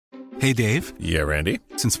Hey, Dave. Yeah, Randy.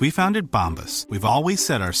 Since we founded Bombas, we've always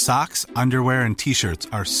said our socks, underwear, and T-shirts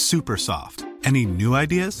are super soft. Any new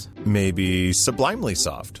ideas? Maybe sublimely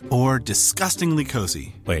soft. Or disgustingly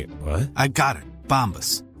cozy. Wait, what? I got it.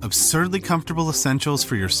 Bombas. Absurdly comfortable essentials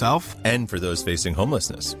for yourself and for those facing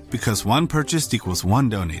homelessness. Because one purchased equals one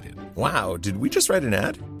donated. Wow, did we just write an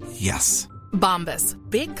ad? Yes. Bombas.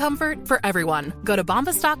 Big comfort for everyone. Go to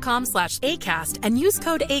bombas.com/ACAST and use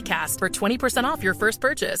code ACAST for 20% off your first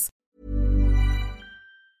purchase.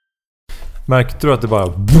 Märkte du att det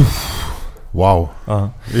bara... Wow.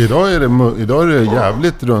 Idag är det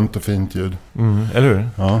jävligt runt och fint ljud. Eller hur?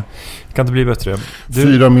 Ja. Det kan inte bli bättre.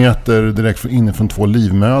 4 meter direkt inifrån 2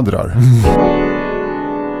 livmödrar.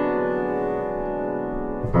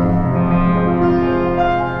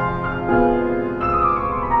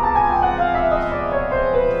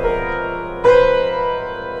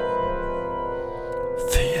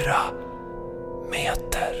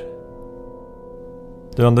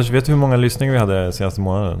 Du Anders, vet du hur många lyssningar vi hade senaste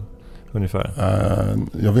månaden? Ungefär.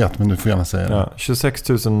 Jag vet, men du får gärna säga det. Ja, 26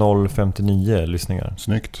 059 lyssningar.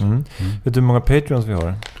 Snyggt. Vet du hur många Patreons vi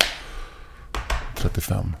har?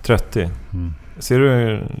 35. 30. Ser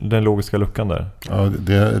du den logiska luckan där? Ja,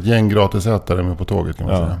 det är ett gäng gratisätare med på tåget kan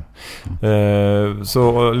man säga.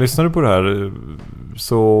 Så lyssnar du på det här,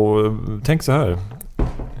 så tänk så här.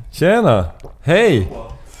 Tjena! Hej!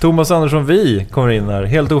 Thomas Andersson, vi kommer in här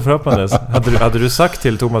helt oförhappandes. Hade du sagt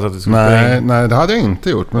till Thomas att du skulle Nej, det hade jag inte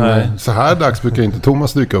gjort. Men så här dags brukar inte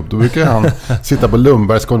Thomas dyka upp. Då brukar han sitta på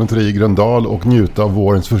Lundbergs konditori i Gröndal och njuta av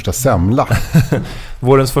vårens första semla.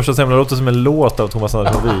 Vårens första semla låter som en låt av Thomas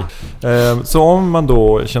Andersson, vi. Så om man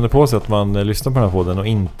då känner på sig att man lyssnar på den här podden och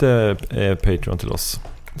inte är Patreon till oss,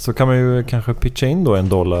 så kan man ju kanske pitcha in då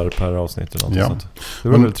 $1 per avsnitt eller något sånt. Det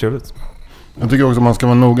var väldigt trevligt. Jag tycker också att man ska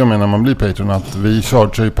vara noga med när man blir Patreon att vi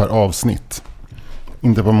chargear per avsnitt,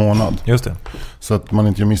 inte per månad. Just det. Så att man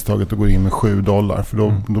inte gör misstaget att gå in med $7. För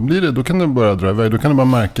då kan det börja dra iväg. Då kan det bara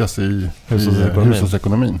märkas i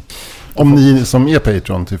hushållsekonomin. Om ni som är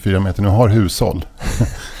Patreon till 4 meter nu har hushåll.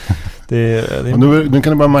 Nu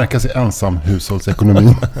kan det bara märkas i ensam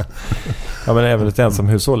hushållsekonomin. Ja, men även ett ensam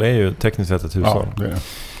hushåll är ju tekniskt sett ett hushåll. Ja, det är det.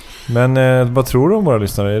 Men vad tror du om våra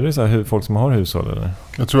lyssnare? Är det så här folk som har hushåll eller?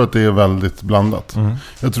 Jag tror att det är väldigt blandat.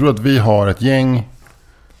 Jag tror att vi har ett gäng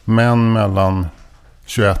män mellan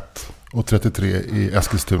 21 och 33 i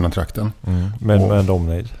Eskilstuna-trakten. Med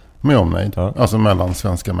omnejd. Med omnejd, alltså mellan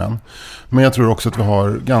svenska män. Men jag tror också att vi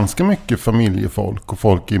har ganska mycket familjefolk och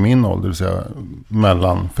folk i min ålder, det vill säga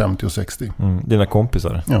mellan 50 och 60. Dina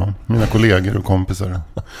kompisar? Ja, mina kollegor och kompisar.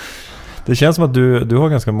 Det känns som att du har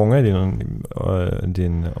ganska många i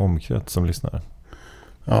din omkrets som lyssnar.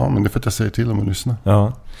 Ja, men det är för att jag säger till dem att lyssna.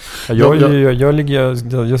 Ja.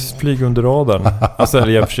 Jag flyger under radarn. Alltså,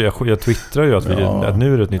 jag twittrar ju att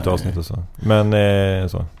nu är det ett nytt avsnitt och så. Men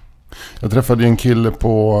så. Jag träffade en kille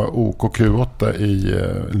på OKQ8 i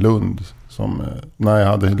Lund som när jag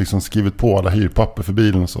hade liksom skrivit på alla hyrpapper för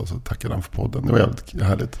bilen och så tackade han för podden. Det var jävligt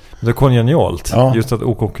härligt. Det är kongenialt, just att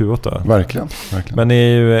OKQ8. Verkligen. Men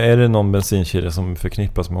är det någon bensinkille som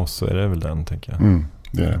förknippas med oss, så är det väl den, tänker jag.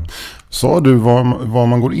 Det är det. Sa du vad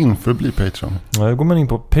man går in för att bli Patreon? Ja, går man in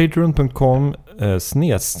på patreon.com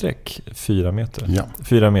 /4 meter. Ja.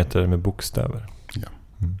 4 meter med bokstäver. Ja.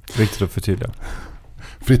 Viktigt att förtydliga.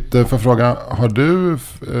 Fritte, för fråga, har du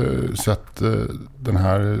sett den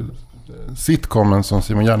här sitcomen som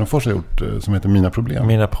Simon Gärdenfors har gjort som heter Mina problem?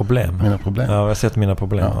 Mina problem. Ja, jag har sett Mina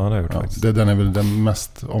problem. Ja, det har jag gjort faktiskt. Den är väl den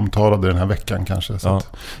mest omtalade den här veckan kanske. Så att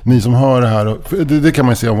ni som hör det här, det kan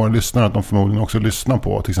man ju se om våra lyssnare att de förmodligen också lyssnar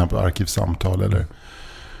på till exempel Arkivsamtal eller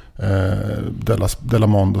Della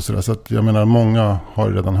Mondo och sådär. Så att jag menar, många har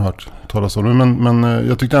redan hört talas om det. Men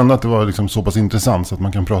jag tyckte ändå att det var liksom så pass intressant så att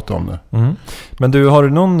man kan prata om det. Men du, har du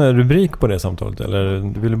någon rubrik på det samtalet? Eller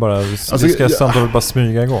vill du bara, samtalet bara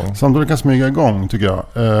smyga igång? Samtalet kan smyga igång, tycker jag.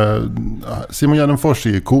 Simon Gärdenfors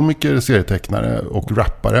är komiker, serietecknare och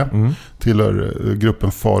rappare. Tillhör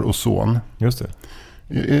gruppen Far och Son. Just det.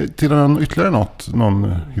 Tillhör han ytterligare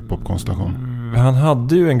någon hiphop-konstellation? Han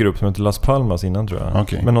hade ju en grupp som heter Las Palmas innan, tror jag.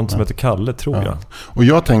 Okay. Men någon som heter Kalle, tror jag. Och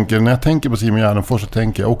när jag tänker på Simon Gärdenfors så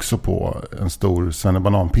tänker jag också på en stor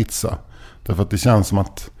svennebananpizza. Därför att det känns som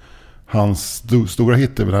att hans stora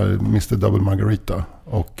hit är väl här Mr. Double Margarita.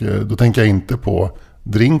 Och då tänker jag inte på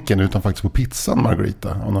drinken utan faktiskt på pizzan Margarita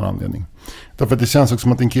av någon anledning. Därför att det känns också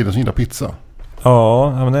som att det är en kille som gillar pizza. Ja,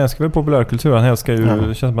 men han älskar väl populärkultur. Han älskar ju,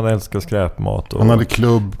 det känns som att han älskar skräpmat och han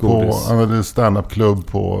hade stand-up-klubb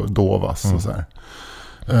på Dovas och så här.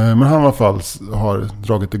 Men han i alla fall har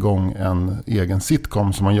dragit igång en egen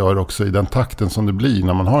sitcom som man gör också i den takten som det blir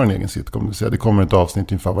när man har en egen sitcom. Det vill säga, det kommer ett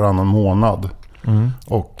avsnitt ungefär varannan månad.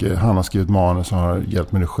 Och han har skrivit manus och har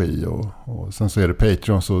hjälpt med regi. Och sen så är det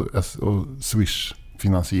Patreon och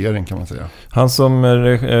Swish-finansiering kan man säga. Han som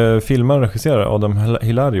filmar och regisserar, Adam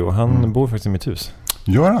Hilario, han bor faktiskt i mitt hus.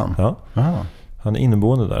 Gör han? Ja. Aha. Han är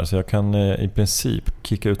inneboende där, så jag kan i princip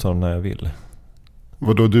kicka ut honom när jag vill.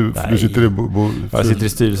 Vadå, du sitter i jag sitter i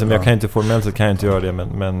styrelsen, men jag kan inte formellt sett kan jag inte göra det,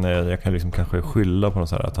 men jag kan liksom kanske skylla på något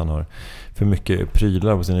så här, att han har för mycket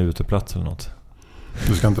prylar på sin uteplats eller något.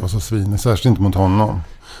 Du ska inte vara så svinig, särskilt inte mot honom.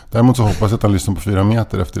 Däremot så hoppas jag att han lyssnar på 4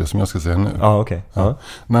 meter efter det som jag ska säga nu. Okej. Ja.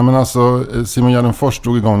 Nej, men alltså, Simon Gärdenfors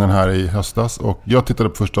drog igång den här i höstas, och jag tittade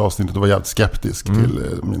på första avsnittet och var jävligt skeptisk till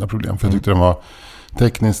mina problem, för jag tyckte den var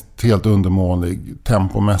tekniskt helt undermålig,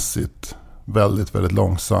 tempomässigt väldigt, väldigt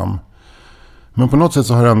långsam. Men på något sätt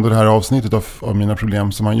så har ändå det här avsnittet av mina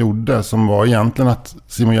problem som han gjorde, som var egentligen att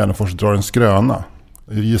Simon Gärdenfors drar en skröna,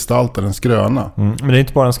 gestaltar en skröna. Men det är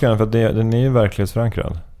inte bara en skröna, för att den är ju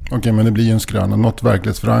verklighetsförankrad. Okej, men det blir ju en skröna. Något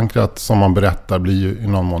verklighetsförankrat som man berättar blir ju i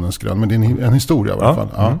någon mån en skröna. Men det är en historia i alla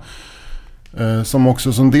fall. Ja.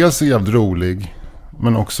 Som dels är jävligt rolig,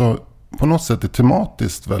 men också på något sätt är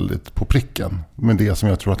tematiskt väldigt på pricken med det som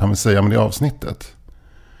jag tror att han vill säga med det avsnittet.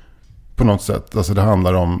 På något sätt. Alltså det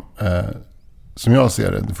handlar om, som jag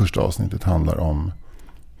ser det första avsnittet handlar om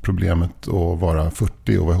problemet att vara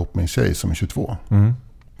 40 och vara ihop med en tjej som är 22.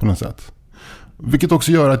 På något sätt. Vilket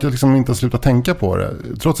också gör att jag liksom inte har slutat tänka på det.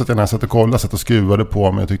 Trots att jag när jag satt och kollade, satt och skruvade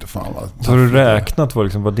på mig, jag tyckte fan vad... Så har du räknat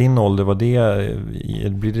vad din ålder,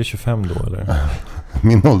 blir det 25 då eller?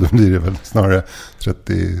 Min ålder blir det väl snarare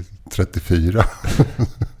 34.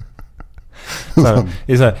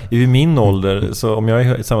 I min ålder, så om jag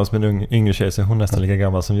är tillsammans med en yngre tjej så är hon nästan lika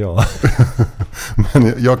gammal som jag.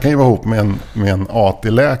 Men jag kan ju vara ihop med en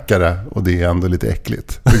AT-läkare, och det är ändå lite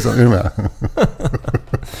äckligt. Liksom, är du med?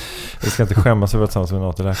 Jag ska inte skämmas över att tillsammans med en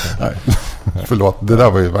AT-läkare. Nej, förlåt. Det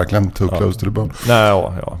där var ju verkligen too close to the bone. Nej,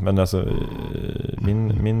 ja. Men alltså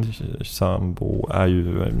min sambo är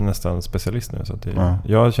ju nästan specialist nu, så att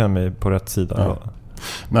jag känner mig på rätt sida. Ja.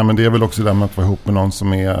 Nej, men det är väl också det med att vara ihop med någon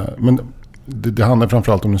som är... Men det handlar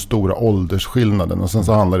framförallt om den stora åldersskillnaden. Och sen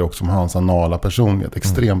så handlar det också om hans anala personlighet.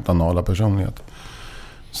 Extremt anala personlighet.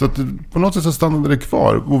 Så att på något sätt så stannade det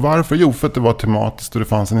kvar. Och varför? Jo, för att det var tematiskt och det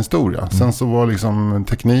fanns en historia. Sen så var liksom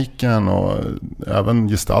tekniken och även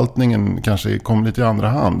gestaltningen kanske kom lite i andra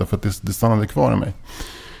hand. För att det stannade kvar i mig.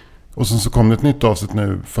 Och sen så kom det ett nytt avsnitt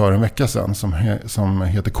nu för en vecka sedan som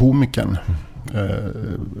heter Komikern.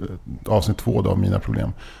 Avsnitt 2 av mina problem,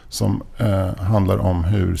 som handlar om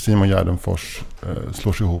hur Simon Gärdenfors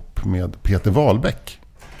slår sig ihop med Peter Wahlbeck.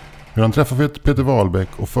 Hur han träffar Peter Wahlbeck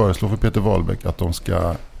och föreslår för Peter Wahlbeck att de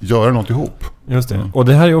ska göra något ihop. Just det. Och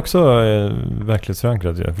det här är också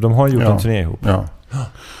verklighetsförankrat, för de har gjort en turné ihop. Ja.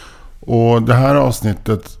 Och det här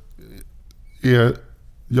avsnittet är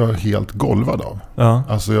jag helt golvad av. Ja.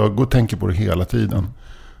 Alltså jag går och tänker på det hela tiden.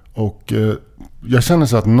 Och jag känner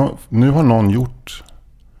så att nu har någon gjort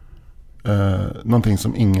någonting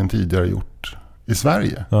som ingen tidigare gjort i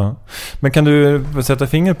Sverige. Ja. Men kan du sätta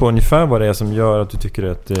finger på ungefär vad det är som gör att du tycker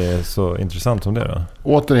att det är så intressant som det då?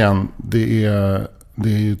 Återigen, det är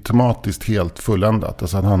ju tematiskt helt fulländat.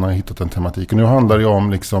 Alltså att han har hittat en tematik. Och nu handlar det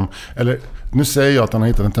om liksom... Eller nu säger jag att han har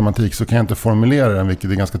hittat en tematik, så kan jag inte formulera den,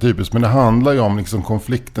 vilket är ganska typiskt. Men det handlar ju om liksom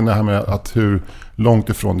konflikten, det här med att hur långt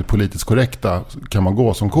ifrån det politiskt korrekta kan man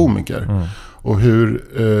gå som komiker. Och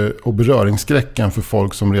och beröringsskräcken för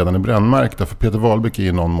folk som redan är brännmärkta. För Peter Wahlbeck är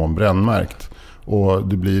i någon mån brännmärkt. Och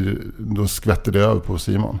då skvätter det över på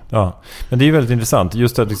Simon. Ja, men det är väldigt intressant.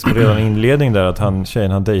 Just att liksom redan i inledning där, att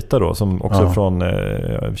tjejen han dejtar då, som också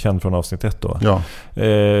känd från avsnitt 1 då. Ja.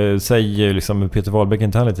 Säger liksom, Peter Wahlbeck är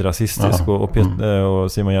inte han lite rasistisk, och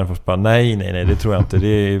Simon Gärdenfors bara nej, det tror jag inte. Det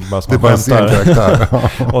är bara som en karaktär.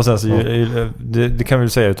 Och sen så det kan vi väl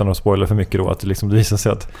säga utan att spoila för mycket då, att liksom det visar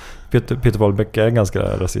sig att Peter Wahlbeck är ganska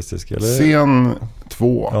rasistisk, eller? Scen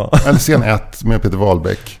 2 eller scen 1 med Peter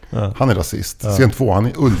Wahlbeck. Han är rasist. Scen 2, han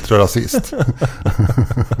är ultrarasist.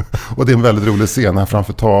 Och det är en väldigt rolig scen här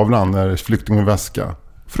framför tavlan när flykting med väska.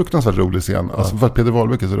 Fruktansvärt rolig scen. Alltså för att Peter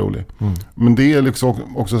Wahlbeck är så rolig. Men det är liksom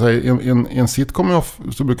också så här, i en sitcom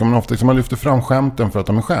så brukar man ofta liksom, man lyfter fram skämten för att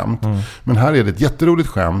de är skämt. Men här är det ett jätteroligt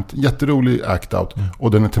skämt, jätterolig act-out,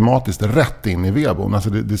 och den är tematiskt rätt in i vebon. Alltså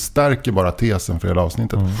det stärker bara tesen för hela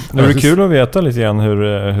avsnittet. Det är kul att veta lite grann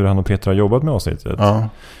hur han och Peter har jobbat med avsnittet. Ja.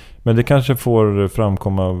 Men det kanske får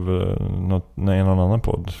framkomma av någon annan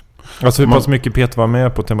podd. Alltså hur pass mycket Peter var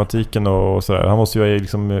med på tematiken och sådär. Han måste ju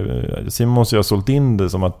liksom, Simon måste ju ha sålt in det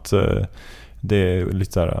som att det är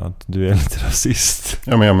lite sådär, att du är lite rasist.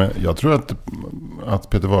 Ja, men jag tror att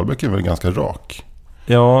Peter Wahlbeck är väl ganska rak.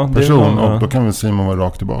 person. Och då kan väl Simon vara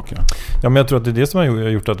rakt tillbaka. Ja, men jag tror att det är det som har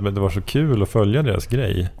gjort att det var så kul att följa deras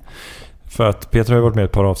grej. För att Peter har ju varit med i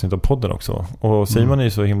ett par avsnitt av podden också. Och Simon är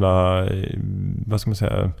ju så himla, vad ska man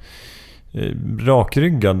säga,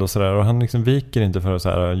 rakryggad och sådär. Och han liksom viker inte för så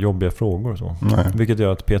här jobbiga frågor och så. Nej. Vilket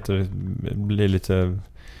gör att Peter blir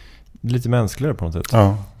lite mänskligare på något sätt.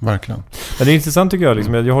 Ja, verkligen. Men det är intressant tycker jag.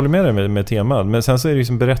 Liksom, jag håller med dig med temat. Men sen så är det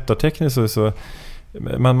liksom berättartekniskt så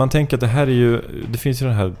man tänker att det här är ju, det finns ju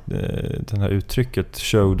den här uttrycket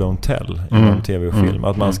show don't tell inom tv och film.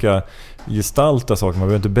 Att man ska gestalta saker, man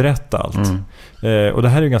behöver inte berätta allt. Och det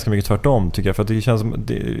här är ju ganska mycket tvärtom tycker jag. För att det känns som,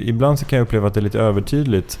 ibland så kan jag uppleva att det är lite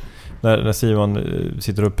övertydligt när Simon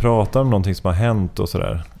sitter och pratar om någonting som har hänt och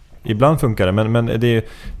sådär. Ibland funkar det, men det är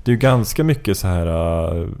ju ganska mycket så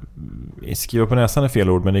här, skriva på näsan är fel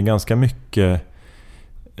ord, men det är ganska mycket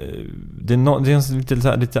det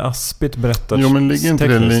är lite aspigt berättat. Jo, men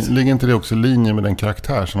ligger inte det också i linje med den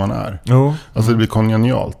karaktär som han är? Jo. Alltså det blir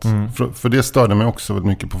kongenialt. För det störde mig också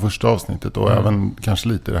mycket på första avsnittet och även kanske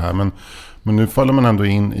lite det här. Men nu faller man ändå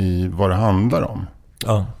in i vad det handlar om.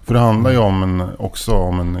 Ja. För det handlar ju också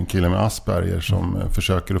om en kille med Asperger som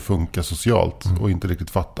försöker att funka socialt och inte riktigt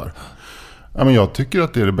fattar. Ja, men jag tycker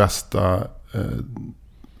att det är det bästa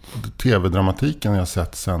tv-dramatiken jag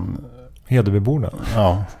sett sen Hedebyborna.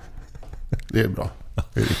 Ja, det är bra.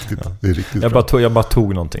 Det är riktigt bra. Jag bara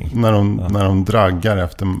tog någonting. När de draggar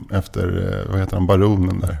efter vad heter han,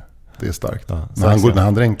 baronen där. Det är starkt. Ja, när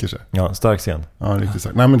han dränker sig. Ja, stark scen. Ja, riktigt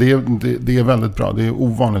starkt. Nej, men det är väldigt bra. Det är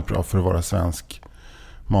ovanligt bra för att vara svensk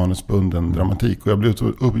manusbunden dramatik. Och jag blir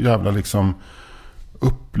så jävla liksom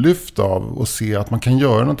upplyft av att se att man kan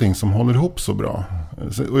göra någonting som håller ihop så bra.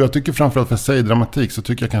 Och jag tycker framförallt för att säga dramatik så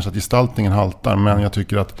tycker jag kanske att gestaltningen haltar. Men jag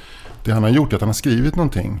tycker att det han har gjort är att han har skrivit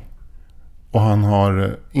någonting. Och han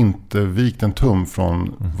har inte vikt en tum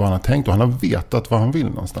från vad han har tänkt. Och han har vetat vad han vill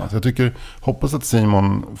någonstans. Jag hoppas att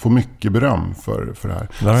Simon får mycket beröm för det här.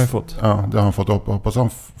 Det har han fått. Ja, det har han fått. Och hoppas han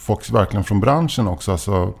folk verkligen från branschen också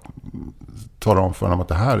alltså, talar om för honom att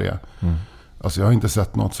det här är. Alltså jag har inte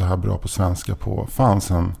sett något så här bra på svenska på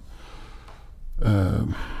sen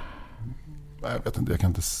jag vet inte, jag kan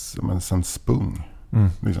inte, men sen Spung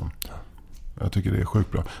liksom. Jag tycker det är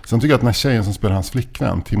sjukt bra. Sen tycker jag att den här tjejen som spelar hans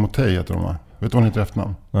flickvän, Timotej heter hon, va? Vet du vad hon heter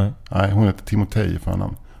efternamn? Nej, hon heter Timotej för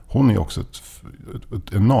namn. Hon är också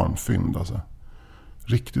ett enormt fynd alltså.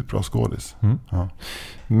 Riktigt bra skådis. Ja.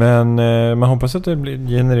 Men man hoppas att det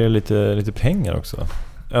genererar lite pengar också.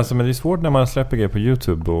 Alltså, men det är svårt när man släpper grejer på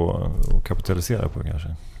YouTube och kapitaliserar på det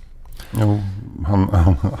kanske. Jo,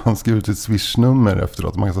 han skrev ut ett Swish-nummer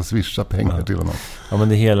efteråt. Man kan swisha pengar till honom. Ja, men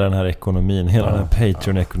det är hela den här ekonomin. Hela den här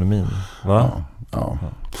Patreon-ekonomin. Va? Ja.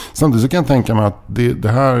 Samtidigt så kan jag tänka mig att det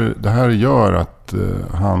här gör att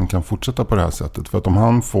han kan fortsätta på det här sättet. För att om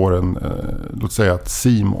han får låt säga att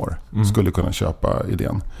Seymour skulle kunna köpa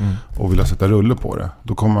idén och vilja sätta rulle på det.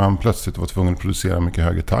 Då kommer han plötsligt vara tvungen att producera mycket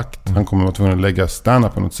högre takt. Han kommer vara tvungen att lägga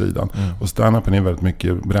stand-upen åt sidan. Och stand-upen är väldigt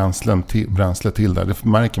mycket bränsle till där. Det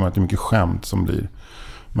märker man att det är mycket skämt som blir.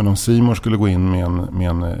 Men om Seymour skulle gå in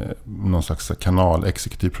med någon slags kanal,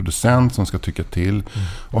 exekutiv producent som ska tycka till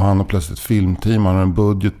och han har plötsligt ett filmteam, han har en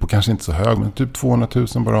budget på kanske inte så hög men typ 200 000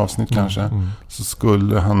 bara avsnitt kanske, så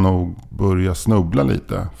skulle han nog börja snubbla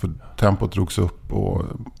lite för tempot drogs upp och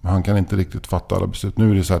han kan inte riktigt fatta alla beslut.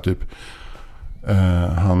 Nu är det så här typ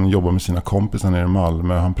han jobbar med sina kompisar nere i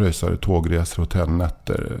Malmö, han pröjsar tågresor,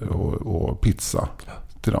 hotellnätter och pizza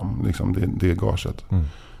till dem, liksom det är gaget.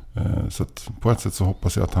 Så att på ett sätt så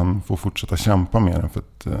hoppas jag att han får fortsätta kämpa med den för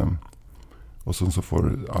att, och sen så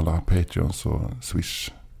får alla Patreons och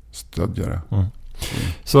Swish-stödjare.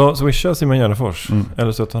 Så swisha Simon Gärdenfors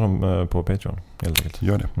eller stötta honom på Patreon helt enkelt.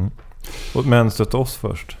 Gör det. Men stötta oss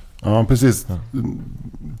först. Ja, precis.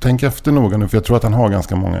 Tänk efter noga nu för jag tror att han har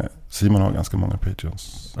ganska många, Simon har ganska många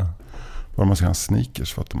Patreons. Bara man ska ha en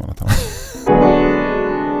sneakers fattar man att han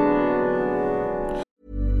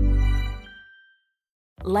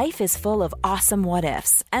Life is full of awesome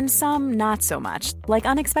what-ifs, and some not so much, like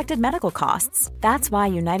unexpected medical costs. That's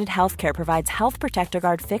why United Healthcare provides Health Protector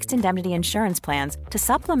Guard fixed indemnity insurance plans to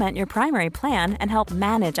supplement your primary plan and help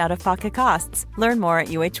manage out-of-pocket costs. Learn more at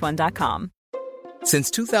uh1.com.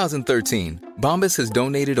 Since 2013, Bombas has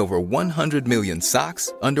donated over 100 million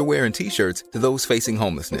socks, underwear, and T-shirts to those facing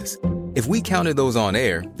homelessness. If we counted those on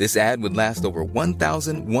air, this ad would last over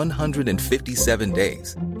 1,157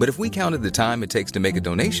 days. But if we counted the time it takes to make a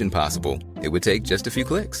donation possible, it would take just a few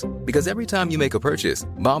clicks. Because every time you make a purchase,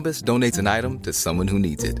 Bombas donates an item to someone who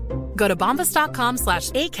needs it. Go to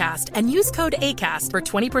bombas.com/ACAST and use code ACAST for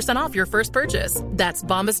 20% off your first purchase. That's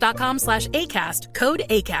bombas.com/ACAST, code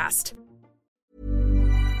ACAST.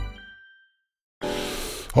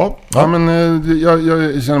 Ja, men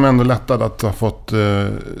jag känner mig ändå lättad att ha fått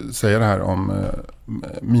säga det här om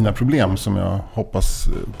mina problem som jag hoppas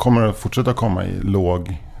kommer att fortsätta komma i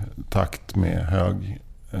låg takt med hög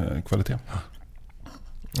kvalitet.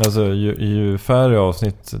 Alltså ju färre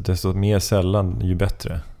avsnitt desto mer sällan ju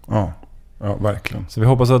bättre. Ja, verkligen. Så vi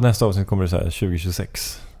hoppas att nästa avsnitt kommer så här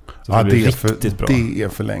 2026. Så ja, det är bra. Det är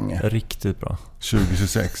för länge. Riktigt bra.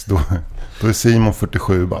 2026, då är Simon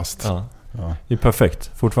 47 bast. Ja. Det är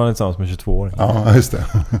perfekt. Fortfarande tillsammans med 22-åring. Ja, just det.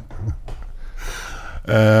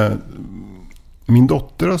 Min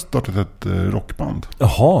dotter har startat ett rockband. Jaha,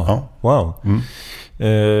 ja. Wow.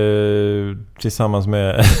 Tillsammans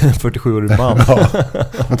med 47-årig man. Ja,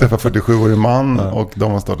 hon träffar 47-årig man och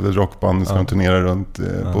de har startat ett rockband. Ska de turnera runt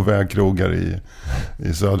på vägkrogar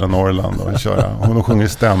i södra Norrland och köra. Hon sjunger i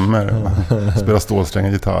stämmer och spelar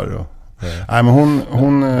stålsträngad gitarr. Nej, men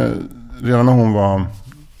hon redan när hon var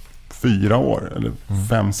 4 år eller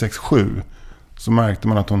 5, 6, 7 så märkte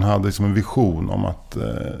man att hon hade liksom en vision om att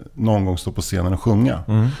någon gång stå på scenen och sjunga.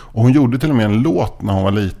 Och hon gjorde till och med en låt när hon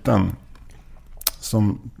var liten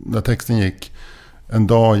där texten gick: en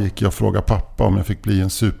dag gick jag och frågade pappa om jag fick bli en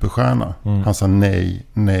superstjärna. Han sa nej,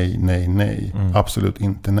 nej, nej, nej. Absolut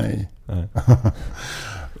inte nej.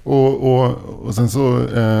 Och sen så...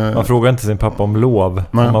 man frågar inte sin pappa om lov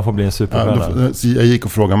om man får bli en superstjärna. Jag gick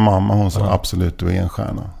och frågade mamma. Hon sa absolut, du är en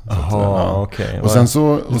stjärna. Jaha, okej. Och sen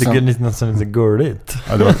så... nästan lite gulligt.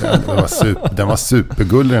 Ja, den var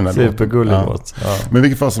supergullig den där låten. Supergullig låt. Ja. Men i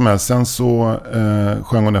vilket fall som helst, sen så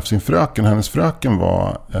sjöng hon efter sin fröken. Hennes fröken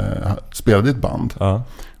spelade i ett band. Ja.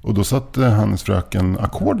 Och då satte hennes fröken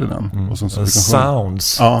ackord i den. Och sen så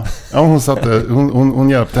sounds. Ja, hon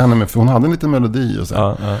hjälpte henne med, för hon hade en liten melodi och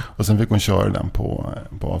så. Och sen fick hon köra den på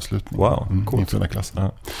avslutningen. Wow, coolt. Inför hela klassen.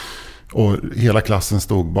 Ja. Och hela klassen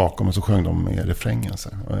stod bakom och så sjöng de med refrängen. Så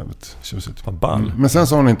det var jävligt tjusigt. Men sen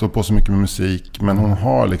så har hon inte hållit på så mycket med musik, men hon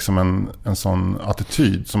har liksom en sån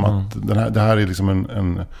attityd som att det här är liksom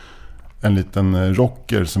en liten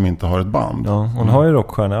rocker som inte har ett band. Ja, hon har ju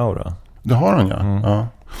rockstjärna-aura. Det har hon, ja.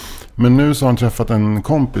 Men nu så har hon träffat en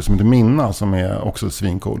kompis som heter Minna, som är också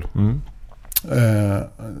svincool.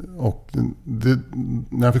 Och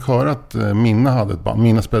när jag fick höra att Minna hade ett band,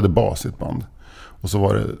 Minna spelade bas i ett band, och så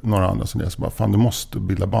var det några andra som så bara, fan, du måste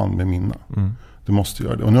bilda band med Minna. Du måste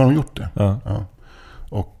göra det. Och nu har de gjort det. Ja.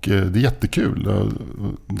 Och det är jättekul.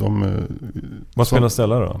 Vad spelar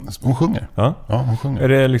Stella då? Hon sjunger. Ja, hon sjunger. Är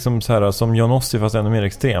det liksom så här som John Ossie fast ännu mer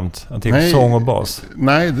extremt? Att det är sång och bas?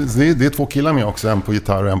 Nej, det är 2 killar med också. En på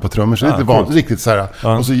gitarr och en på trummor. Så det är riktigt så här.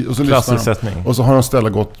 Och så klassisk sättning. Och så har de Stella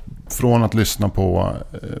gått från att lyssna på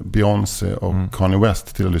Beyoncé och Kanye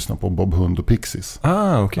West till att lyssna på Bob Hund och Pixies.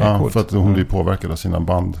 Coolt. För att hon blir påverkad av sina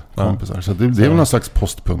bandkompisar. Så det är väl någon slags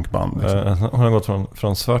postpunkband. Liksom. Hon har gått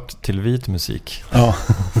från svart till vit musik. Ja,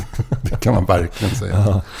 det kan man verkligen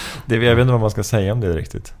säga. Jag vet inte vad man ska säga om det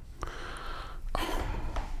riktigt.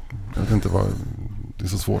 Jag vet inte vad... Det är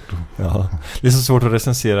så svårt. Ja, det är så svårt att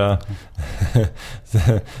recensera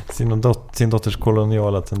sin dotters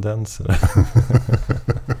koloniala tendenser.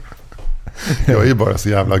 Jag är ju bara så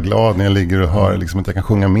jävla glad när jag ligger och hör liksom, att jag kan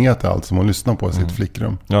sjunga med till allt som hon lyssnar på i sitt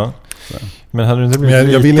flickrum. Ja. Så. Men hade du inte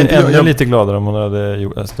blivit lite gladare om hon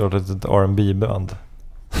hade startat ett R&B-band?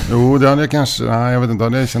 Jo, det hade jag kanske... Nej, jag vet inte.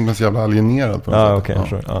 Det kändes så jävla alienerad på något sätt.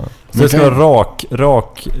 Okay, ja. Så det ska vara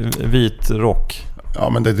rak, vit rock. Ja,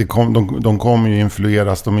 men de kommer ju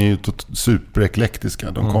influeras. De är ju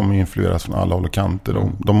supereklektiska. De kommer ju influeras från alla håll och kanter.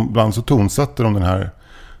 Bland så tonsatte de den här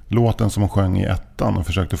låten som hon sjöng i ettan och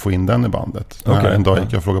försökte få in den i bandet. En dag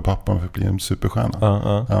gick jag och frågade pappa om jag fick bli en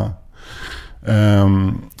superstjärna.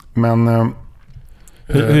 Men...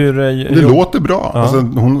 det låter bra. Alltså,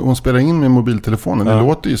 hon spelar in med mobiltelefonen. Det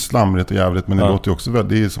låter ju slamrigt och jävligt, men det låter ju också väldigt...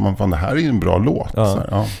 Det är som man fan, det här är ju en bra låt. Så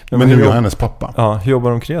här, men nu är hennes pappa. Ja, hur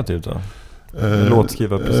jobbar de kreativt då?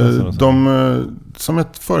 Låtskrivarprocessen som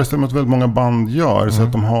ett föreställning att väldigt många band gör, så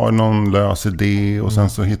att de har någon lös idé och sen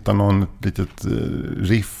så hittar någon ett litet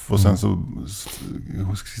riff och sen så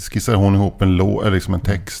skissar hon ihop en låt eller liksom en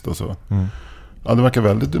text och så. Ja, det verkar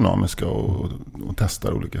väldigt dynamiska och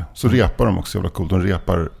testar olika. Så repar de också jävla coolt.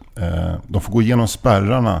 De får gå igenom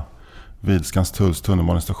spärrarna vid Skanstulls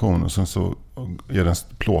tunnelbanestation och sen så är det en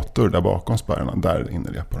plåtdörr där bakom spärrarna. Där inne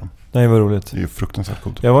repar de. Nej, vad roligt. Det är ju fruktansvärt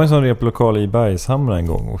coolt. Jag var i en sån replokal i Bergshamra en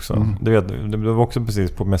gång också. Det var också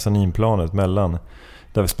precis på mezzaninplanet mellan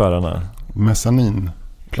där spärrarna.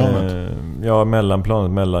 Mezzaninplanet? Ja,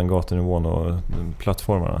 mellanplanet mellan gatunivån och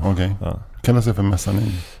plattformarna. Okej. Ja. Kallas det för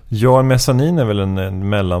mezzanin? Ja, en mezzanin är väl en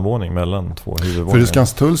mellanvåning mellan två huvudvåningar. För i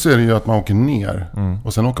Skanstull så är det ju att man åker ner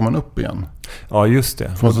och sen åker man upp igen. Ja, just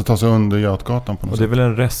det. För att ta sig under Götgatan på något och sätt. det är väl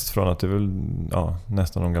en rest från att det är väl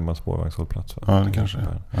nästan någon gammal spårvagnshållplats. Ja, det kanske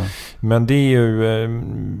är. Ja. Men det är ju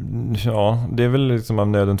det är väl liksom av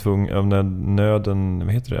nöden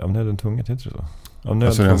tvunget heter det så.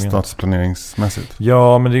 Alltså rent stadsplaneringsmässigt.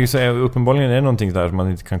 Ja, men det är så, uppenbarligen är det någonting där som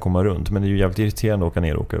man inte kan komma runt. Men det är ju jävligt irriterande att åka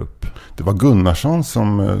ner och åka upp. Det var Gunnarsson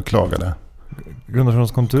som klagade.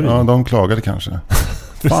 Gunnarssons kontur. Ja, de klagade kanske.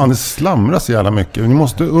 Fan, det slamrar så jävla mycket. Ni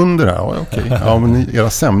måste under här. Ja, okej. Ja, men era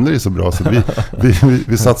semlor är så bra så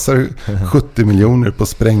vi satsar 70 miljoner på att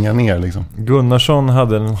spränga ner liksom. Gunnarsson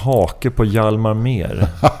hade en hake på Hjalmar Mer.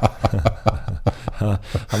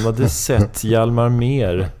 Han hade sett Hjalmar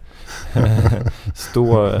Mer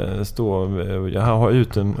jag har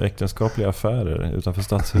utomäktenskapliga affärer utanför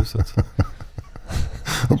stadshuset.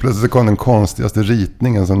 Och plötsligt kom den konstigaste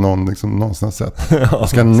ritningen som någon liksom någonsin har sett. Man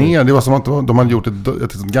ska ner, det var som att de hade gjort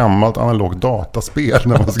ett gammalt analogt dataspel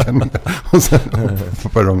när man ska ner och sen på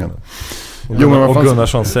perrongen. Och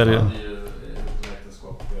Gunnarsson säljer.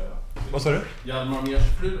 Vad sa du? Hjalmar Mers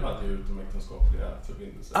fru hade ju utomäktenskapliga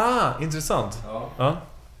förbindelser. Intressant. Ja.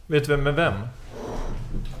 Vet du med vem?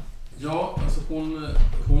 Ja, alltså hon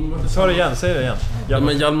Säg det igen.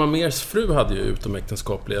 Men Hjalmar Mers fru hade ju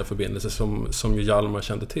utomäktenskapliga förbindelser som ju Hjalmar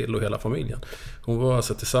kände till och hela familjen. Hon var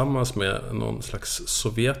alltså tillsammans med någon slags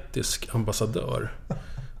sovjetisk ambassadör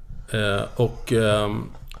och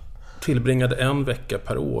tillbringade en vecka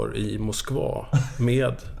per år i Moskva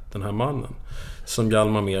med den här mannen som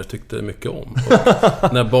Hjalmar Mer tyckte mycket om.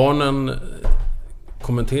 Och när barnen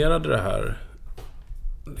kommenterade det här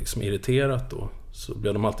liksom irriterat då, så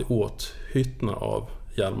blev de alltid åthyttna av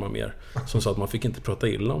Hjalmar Mer som sa att man fick inte prata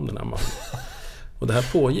illa om den här mannen. Och det här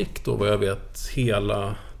pågick då, vad jag vet,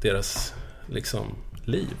 hela deras liksom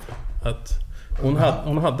liv. Att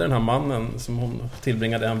hon hade den här mannen som hon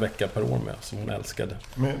tillbringade en vecka per år med, som hon älskade.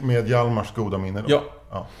 Med Hjalmars goda minne då?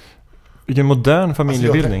 Ja. Vilken modern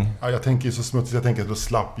familjebildning. Alltså jag tänker ju så smutsigt. Jag tänker att då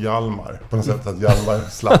slapp Hjalmar. På något sätt att Hjalmar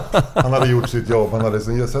slapp. Han hade gjort sitt jobb. Han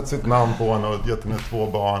hade sett sitt namn på honom och gett henne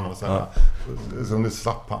 2 barn. Och så nu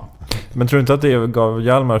slapp han. Men tror du inte att det gav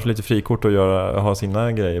Hjalmar lite frikort att ha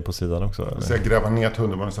sina grejer på sidan också? Eller? Så jag gräva ner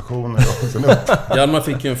tunnelbanestationer och sen upp. Hjalmar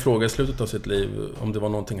fick ju en fråga i slutet av sitt liv om det var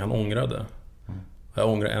någonting han ångrade. Jag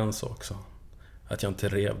ångrar en sak, så. Att jag inte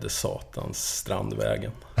revde satans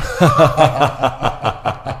Strandvägen.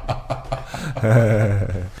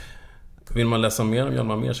 Vill man läsa mer om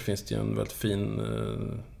Hjalmar Mer så finns det ju en väldigt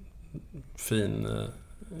fin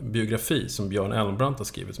biografi som Björn Elmbrandt har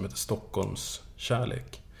skrivit som heter Stockholms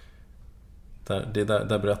kärlek.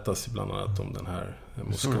 Där berättas bland annat om den här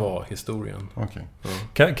Moskva-historien. Okay.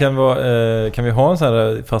 Ja. Kan vi ha en sån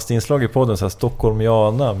här fast inslag i podden, så här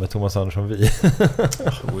Stockholmiana med Thomas Andersson Vi?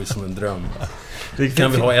 Det vore som en dröm.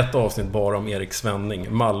 Kan vi ha ett avsnitt bara om Erik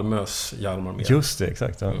Svenning, Malmös Hjalmar Mer. Just det,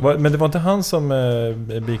 exakt. Ja. Men det var inte han som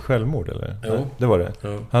begick självmord, eller? Jo. Det var det.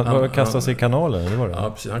 Jo. Han kastade sig i kanalen, det var det. Ja,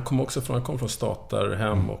 precis. Han kom från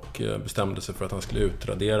statarhem och bestämde sig för att han skulle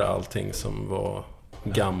utradera allting som var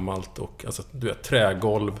gammalt och alltså, du vet,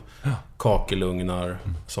 trägolv, kakelugnar,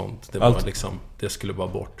 sånt. Det var liksom, det skulle bara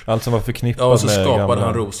bort. Allt som var förknippat med. Ja, och så skapade gamla...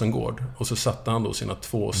 han Rosengård och så satte han då sina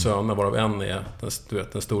 2 söner, varav en är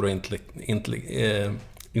den stora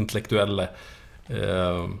intellektuella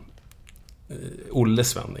Olle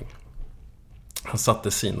Svenning. Han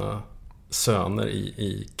satte sina söner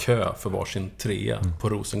i kö för varsin 3 på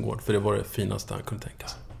Rosengård, för det var det finaste han kunde tänka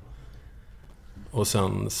sig. Och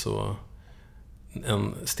sen så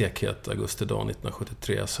en stekhet augustidag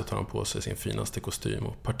 1973 så tar han på sig sin finaste kostym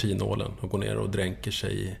och partinålen och går ner och dränker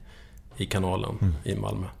sig i kanalen i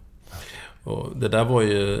Malmö. Och det där var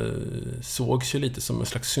ju, sågs ju lite som en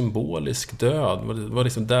slags symbolisk död. Det var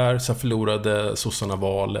liksom där, sen förlorade sossarna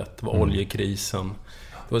valet, det var oljekrisen.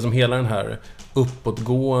 Det var som hela den här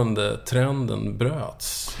uppåtgående trenden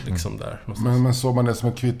bröts liksom där. Men såg man det som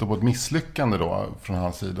ett kvitto på ett misslyckande då från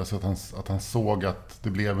hans sida, så att han såg att det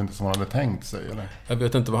blev inte som han hade tänkt sig, eller? Jag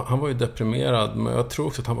vet inte, han var ju deprimerad, men jag tror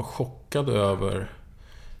också att han var chockad över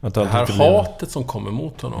att det här hatet som kom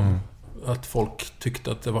emot honom. Att folk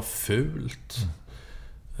tyckte att det var fult.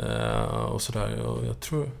 Och sådär.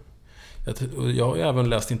 Och jag har även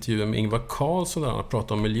läst intervjuer med Ingvar Carlsson där han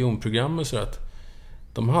pratade om miljonprogrammet, så att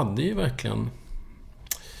de hade ju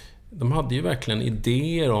verkligen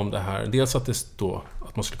idéer om det här. Dels att det då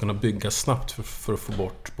att man skulle kunna bygga snabbt för att få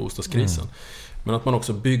bort bostadskrisen. Men att man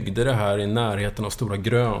också byggde det här i närheten av stora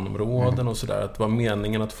grönområden och sådär. Att det var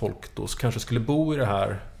meningen att folk då kanske skulle bo i det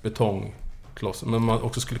här betongklossen, men man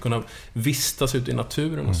också skulle kunna vistas ute i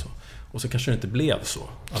naturen och så. Och så kanske det inte blev så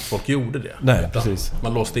att folk gjorde det. Nej, precis.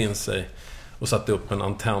 Man låste in sig och satte upp en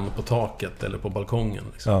antenn på taket eller på balkongen.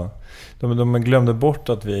 Liksom. Ja. De glömde bort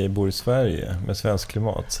att vi bor i Sverige med svensk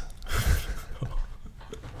klimat.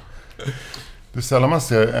 Det är sällan man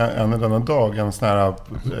ser en denna dag en sån här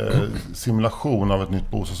simulation av ett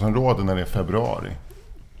nytt bostadsområde när det är februari.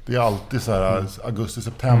 Det är alltid så här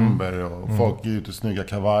augusti-september och folk är ute i snygga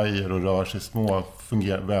kavajer och rör sig i små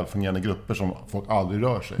välfungerande grupper som folk aldrig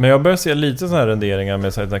rör sig. Men jag börjar se lite såna här renderingar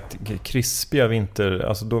med så här krispiga vinter,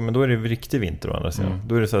 alltså men då är det riktig vinter å andra sidan.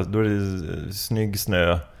 Då är det så här, då är det snygg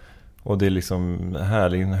snö och det är liksom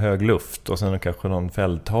härlig hög luft och sen kanske någon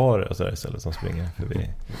fälthare och så där istället som springer förbi.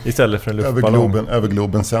 Istället för en luftballong. Över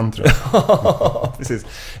Globens centrum. Precis.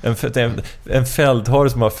 En fälthare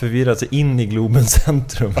som har förvirrat sig in i Globens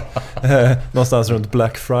centrum. Någonstans runt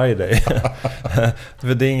Black Friday.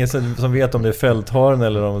 För det är ingen som vet om det är fältharen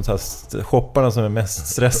eller om så här shopparna som är mest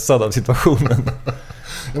stressade av situationen.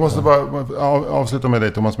 Jag måste bara avsluta med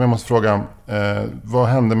dig, Thomas, men jag måste fråga vad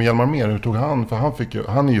hände med Hjalmar Mehr? Hur tog han? För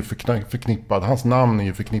han är ju förknippad, hans namn är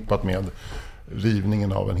ju förknippat med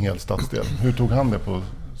rivningen av en hel stadsdel. Hur tog han det på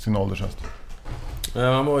sin åldershöst?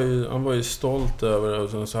 Han var ju stolt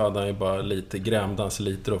över, och så hade han ju bara grämde han sig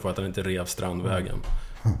lite då för att han inte rev Strandvägen.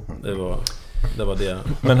 Det var det.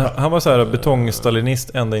 Men han var så här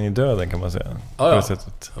betongstalinist ända in i döden, kan man säga. Ja,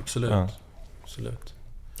 absolut. Ja. Absolut.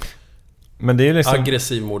 Men det är liksom...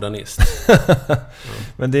 aggressiv modernist.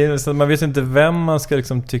 Men det är liksom, man vet inte vem man ska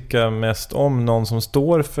liksom tycka mest om. Någon som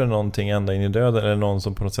står för någonting ända in i döden, eller någon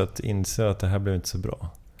som på något sätt inser att det här blev inte så bra.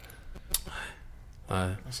 Nej.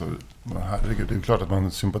 Alltså, herregud, det är klart att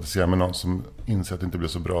man sympatiserar med någon som inser att det inte blir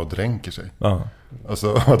så bra och dränker sig. Ja.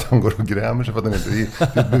 Alltså att han går och grämer sig för att han inte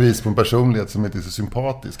är ett bevis på en personlighet som inte är så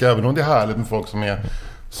sympatisk. Även om det är härligt med folk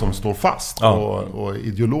som står fast och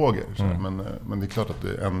ideologer. Men det är klart att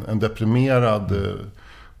en deprimerad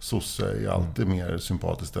sosse är alltid mer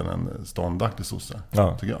sympatisk än en ståndaktig sosse,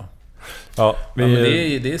 tycker jag. Ja, men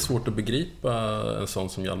det är svårt att begripa en sån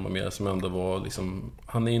som Hjalmar Mehr, som ändå var liksom,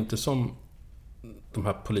 han är inte som de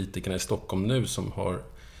här politikerna i Stockholm nu som har,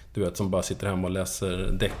 du vet, som bara sitter hemma och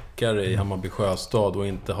läser deckare i Hammarby Sjöstad och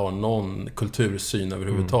inte har någon kultursyn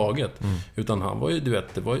överhuvudtaget. Utan han var ju, du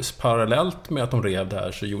vet, det var ju parallellt med att de rev det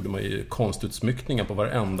här, så gjorde man ju konstutsmyckningar på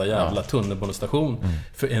varenda jävla tunnelbanestation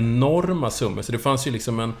för enorma summor. Så det fanns ju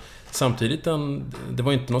liksom samtidigt det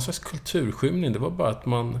var inte någon slags kulturskymning, det var bara att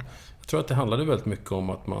jag tror att det handlade väldigt mycket om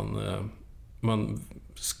att man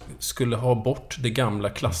skulle ha bort det gamla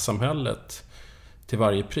klassamhället till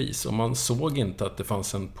varje pris. Och man såg inte att det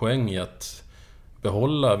fanns en poäng i att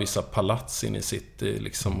behålla vissa palats in i city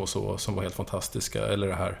liksom, och så, som var helt fantastiska. Eller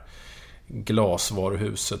det här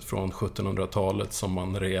glasvaruhuset från 1700-talet som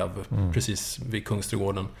man rev precis vid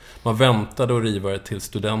Kungsträdgården. Man väntade att riva det till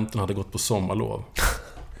studenten hade gått på sommarlov.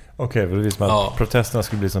 Okej, för det visste man att protesterna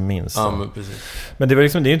skulle bli som minst. Ja, men precis. Men det var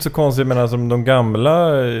liksom, det är inte så konstigt, men alltså de gamla,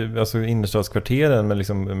 alltså innerstadskvarteren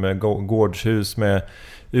med gårdshus med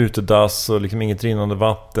utedass och liksom inget rinnande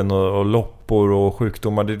vatten och loppor och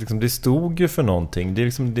sjukdomar, det stod ju för någonting.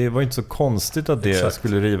 Det var inte så konstigt att det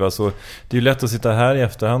skulle rivas, och det är ju lätt att sitta här i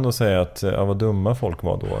efterhand och säga att vad dumma folk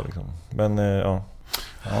var då liksom. Men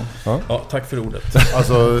Ja, tack för ordet.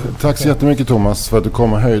 Alltså, tack så jättemycket, Thomas, för att du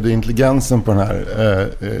kom och höjde intelligensen på den här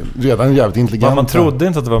redan jävligt intelligenta. Man trodde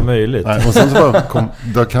inte att det var möjligt. Nej, och sen så bara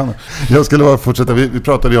jag skulle bara fortsätta. Vi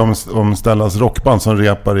pratade ju om Stellas rockband som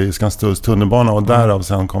repar i Skanstulls tunnelbana, och därav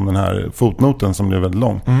sen kom den här fotnoten som blev väldigt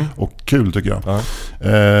lång och kul, tycker jag.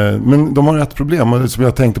 Men de har ett problem, och som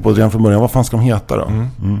jag tänkte på redan från början, vad fan ska de heta då?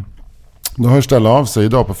 Då hör Stella av sig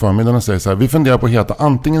idag på förmiddagen och säger så här: vi funderar på att heta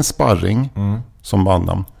antingen Sparring som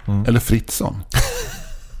bandnamn eller Fritzson.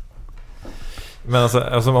 Men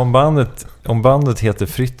alltså om bandet heter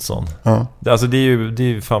Fritzson, alltså det är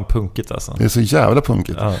ju fan punkigt alltså. Det är så jävla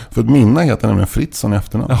punkigt. För att mina heter nämligen Fritzson i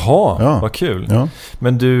efternamn. Jaha, vad kul.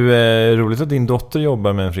 Men du, roligt att din dotter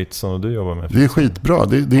jobbar med en Fritzson och du jobbar med en Fritzson. Det är skitbra,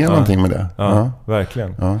 det är någonting med det.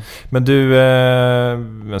 Verkligen. Men du,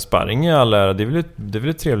 men Sparring i all ära, det är väl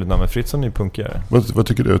ett trevligt namn, men Fritzson är ju punkigare. Vad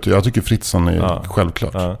tycker du? Jag tycker Fritzson är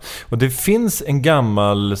självklart. Och det finns en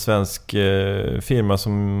gammal svensk firma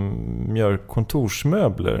som gör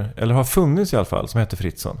kontorsmöbler, eller har funnits i alla fall, som heter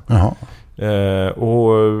Fritzson.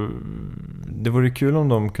 Och det vore kul om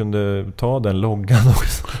de kunde ta den loggan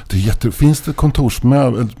också. Finns det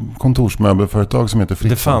kontorsmöbelföretag som heter Fritzson?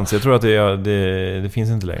 Det fanns, jag tror att det finns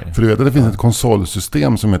inte längre. För du vet att det finns ett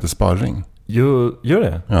konsolsystem som heter Sparring. Gör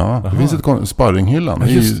det? Ja, det finns ett Sparringhyllan.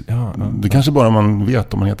 Det kanske bara man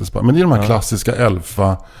vet om man heter Sparring. Men det är de här klassiska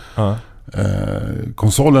Elfa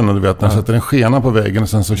konsolen, och du vet, när du sätter en skena på väggen och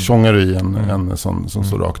sen så tjongar du i en sån som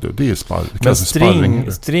står rakt ut. Det är sparring.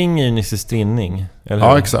 Men string är ju Nisse Strinning, eller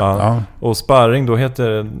Ja, hur? exakt. Ja. Och sparring, då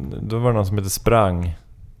var det någon som heter Sprang.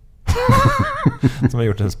 Som har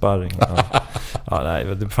gjort en sparring. Ja,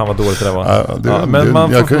 nej, fan vad dåligt det där var. Men man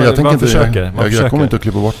försöker. Jag kommer inte att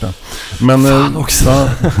klippa bort det. Men fan också.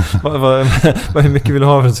 Hur mycket vill du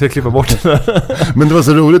ha för att jag ska klippa bort det? Men det var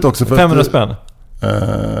så roligt också för 500 spänn.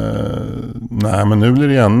 Nej, men nu blir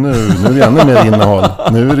det ännu mer innehåll.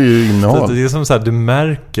 Nu är det ju innehåll. Så det är som så här, du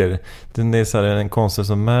märker. Det är så här, en konstnär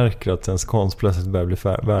som märker att ens konst plötsligt börjar bli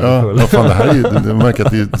värdefull. Ja, fan, det här är ju, du märker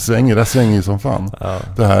att det svänger ju som fan. Ja.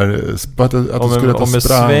 Det här att om det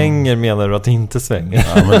svänger menar du att det inte svänger.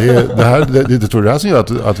 Ja, men det tror det här som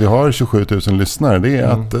gör att vi har 27 000 lyssnare. Det är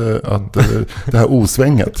att det här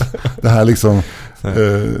osvänget. Det här liksom så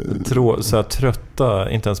här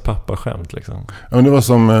trötta, inte ens pappa-skämt liksom. Ja, men det var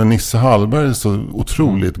som Nisse Hallberg så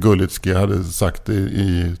otroligt gulligt hade sagt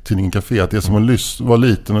i tidningen Café, att det är som att vara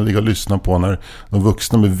liten och ligga och lyssna på när de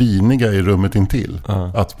vuxna blir viniga i rummet intill.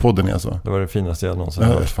 Att podden är så. Det var det finaste jag någonsin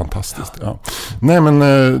hört. Fantastiskt. Ja. Nej, men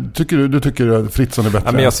du tycker att Fritzson är bättre?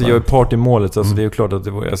 Ja, men alltså, jag är part i målet. Alltså, det är ju klart att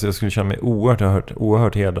jag skulle känna mig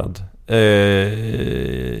oerhört hedrad. Det är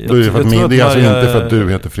alltså inte för att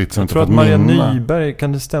du heter Fritzson. Jag tror att Maria Nyberg,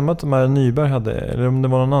 kan det stämma att Maria Nyberg hade, eller om det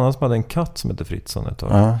var någon annan som hade en katt som hette Fritzson ett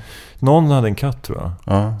tag. Någon hade en katt, tror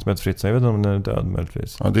jag, som hette Fritzson. Jag vet inte om den är död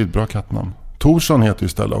möjligtvis. Ja, det är ett bra kattnamn. Torsson heter ju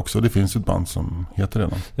Stella också. Det finns ett band som heter det.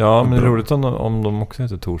 Ja, men det är roligt om de också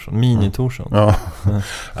heter Torsson. Mini-Torsson. Ja.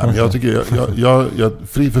 Men jag tycker jag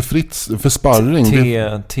fri för Fritz, för sparring.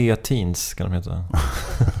 T-teens kan de heta.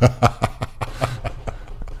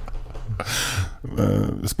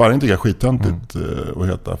 Sparring tycker jag är skittöntigt att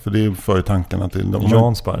heta. För det är för tankarna till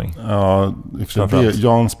Jan Sparring. Ja, det är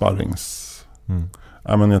Jan Sparrings.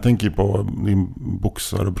 Ja, men jag tänker på din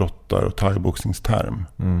boxar och brottar och thai-boxningsterm.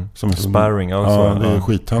 Som är sparring. Ja, det är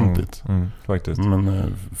skittöntigt. Faktiskt. Men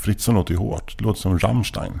Fritzson låter ju hårt. Det låter som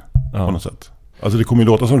Rammstein på något sätt. Alltså det kommer ju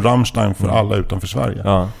låta som Rammstein för alla utanför Sverige.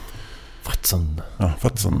 Ja. Fritzson. Ja,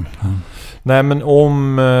 Fritzson. Nej, men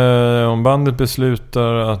om bandet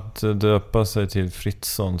beslutar att döpa sig till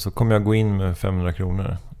Fritzson så kommer jag gå in med 500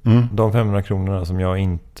 kronor. De 500 kronorna som jag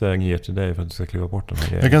inte ger till dig för att du ska kliva bort den här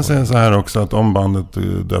grejen. Jag kan säga så här också, att om bandet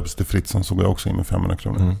döps till Fritzson så går jag också in med 500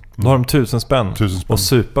 kronor. Då har de 1000 spänn och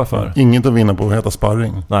supa för. Inget att vinna på att heta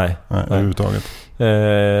sparring. Nej. Överhuvudtaget.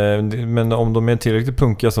 Men om de är tillräckligt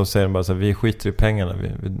punkiga så säger de bara så här, vi skiter i pengarna.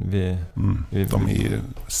 De är ju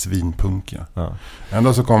svinpunkiga.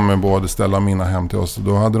 Ändå så kom både Stella och Mina hem till oss och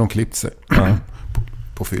då hade de klippt sig.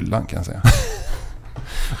 På fyllan, kan jag säga.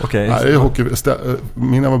 Okay.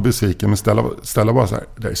 Mina var besviken, men Stella bara så här,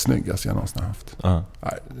 det är snyggast jag någonsin haft. Nej,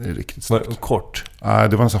 det är riktigt snyggt. Var kort? Nej,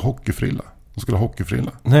 det var en sån hockeyfrilla. De skulle ha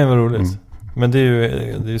hockeyfrilla. Nej, vad roligt. Men det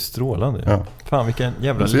är ju strålande. Ja. Fan, vilken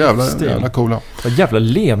jävla jävla coola. Vad jävla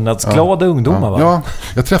levnadsglada ungdomar, va? Ja,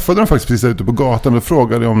 jag träffade dem faktiskt precis ute på gatan och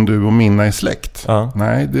frågade om du och Minna är släkt.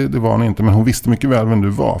 Nej, det var hon inte, men hon visste mycket väl vem du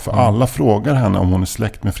var. För alla frågar henne om hon är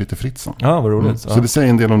släkt med Fritte Fritzson. Ja, vad roligt. Så det säger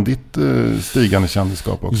en del om ditt stigande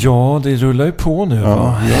kändisskap också. Ja, det rullar ju på nu,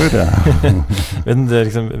 va? Ja, gör det. Vet inte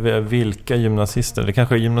liksom, vilka gymnasister. Det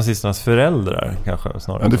kanske är gymnasisternas föräldrar kanske,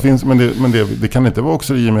 snarare. Ja, det finns, men det kan inte vara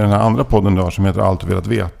också i med den här andra podden då, som heter Allt du velat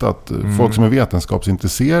veta. Att folk som är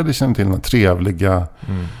vetenskapsintresserade känner till den här trevliga,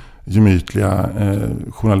 gemytliga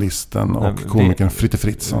journalisten och komikern Fritte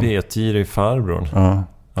Fritzson. Vetgirig farbror. Ja.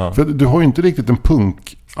 För du har ju inte riktigt en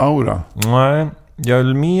punk-aura. Nej, jag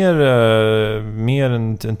är mer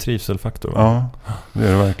en trivselfaktor. Ja, det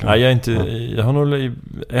är det verkligen. Nej,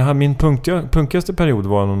 jag har min punkigaste period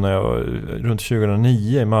var nog när jag var runt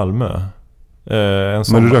 2009 i Malmö.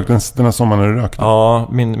 Men du rökte den här sommaren när du rökte? Ja,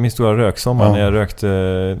 min stora röksommar när jag rökte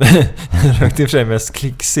i och för sig mest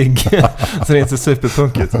klicksig. Så det är inte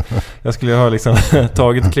superpunkigt. Jag skulle ha liksom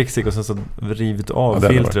tagit klicksig och sen så rivit av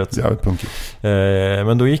filtret. Jävligt punkigt.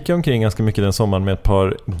 Men då gick jag omkring ganska mycket den sommaren med ett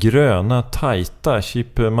par gröna, tajta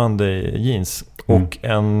Cheap Monday jeans och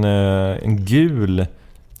en gul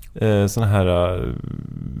sån här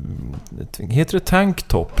heter det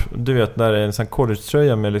tanktop, du vet, där är en sån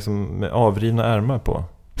collegetröja med avrivna ärmar på,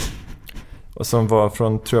 och som var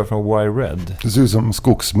från Y-Red. Det ser ut som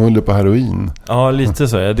skogsmulle på heroin. Ja, lite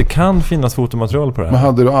så. Det kan finnas fotomaterial på det här. Men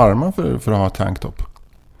hade du armar för att ha tanktop?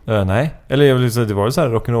 Nej, eller jag vill säga, det var så här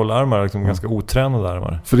rock'n'roll-armar, liksom ganska otränade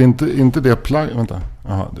armar. För inte det plagget, vänta.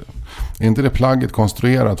 Jaha, är inte det plagget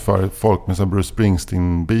konstruerat för folk med så Bruce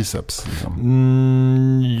Springsteen biceps liksom?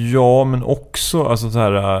 Ja, men också alltså så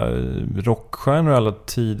här rockstjärnor i alla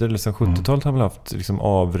tider, liksom 70-talet har väl haft liksom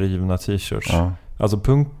avrivna t-shirts. Alltså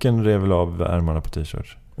punken rev väl av ärmarna på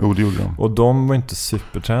t-shirts. Jo, det gjorde de. Och de var inte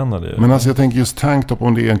supertränade. Men alltså jag tänker just tanktop,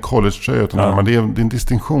 om det är en collegetröja utan armar, det är en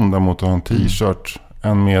distinktion där mot att ha en t-shirt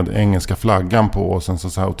än med engelska flaggan på och sen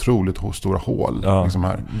så här otroligt stora hål liksom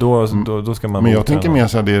här. Då ska man. Men jag tänker mer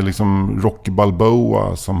så här, det är liksom Rocky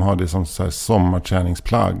Balboa som har det som så här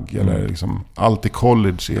sommarträningsplagg eller liksom allt i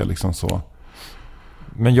college är liksom så.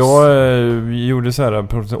 Men jag gjorde så här,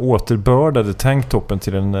 återbördade tanktoppen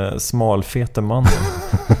till den smalfeta mannen.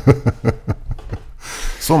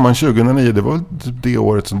 Sommaren 2009, det var typ det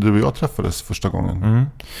året som du och jag träffades första gången.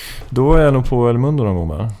 Då är jag nog på El Mundo någon gång,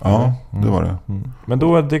 va? Ja, det var det. Men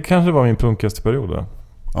då, det kanske var min punkigaste period då.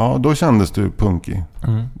 Ja, då kändes du punkig.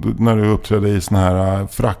 När du uppträdde i sån här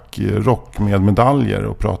frackrock med medaljer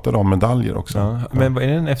och pratade om medaljer också. Ja. Men är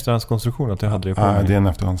det en efterhandskonstruktion att jag hade det på mig? Nej, det är en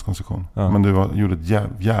efterhandskonstruktion. Ja. Men du gjorde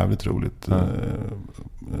ett jävligt roligt,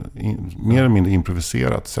 mer eller mindre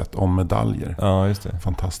improviserat sätt om medaljer. Ja, just det.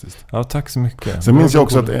 Fantastiskt. Ja, tack så mycket. Sen minns jag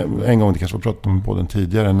också att en gång, det kanske var pratat om podden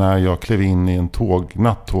tidigare, när jag klev in i en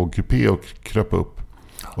nattågkupé och kröp upp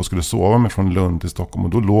och skulle sova mig från Lund till Stockholm,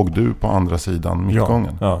 och då låg du på andra sidan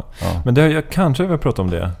mittgången. Ja. Men jag kanske har pratat om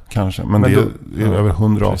det. Kanske, men det är över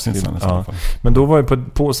 100 avsnitt sedan i alla fall. Men då var ju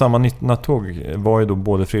på samma nattåg var ju då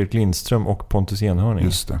både Fredrik Lindström och Pontus Enhörning.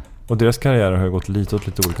 Just det. Och deras karriär har ju gått lite åt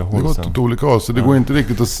lite olika håll. Det har gått åt olika håll, så det går inte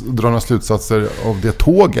riktigt att dra några slutsatser av det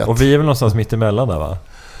tåget. Och vi är väl någonstans mitt emellan där, va?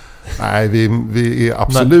 Nej, vi är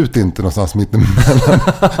absolut inte någonstans mitt emellan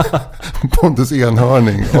Pontus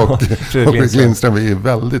Enhörning och Fredrik Lindström. Vi är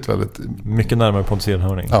väldigt, väldigt mycket närmare Pontus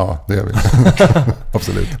Enhörning. Ja, det är vi.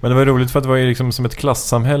 Absolut. Men det var roligt för att det var ju liksom som ett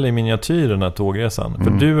klassamhälle i miniatyr, den här tågresan.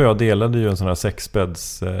 För du och jag delade ju en sån här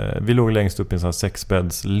 6-bädds, vi låg längst upp i en sån här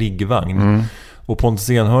 6-bädds liggvagn. Och Pontus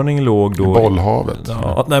Enhörning låg då i bollhavet.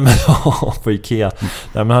 Ja, nej men på Ikea.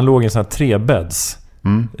 Nej, men han låg i en sån här 3-bädds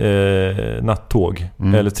nattåg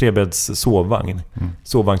eller 3-bädds sovvagn,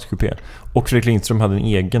 sovvagnskupé. Och Fredrik Lindström hade en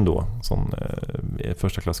egen då som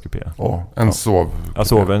första klasskupé.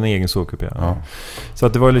 En egen sovkupé. Ja. Så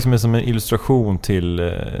att det var liksom som en illustration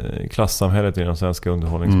till klassamhället i den svenska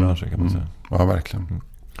underhållningsbranschen, kan man säga. Ja, verkligen.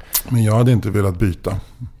 Men jag hade inte velat byta.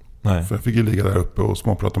 Nej. För jag fick ju ligga där uppe och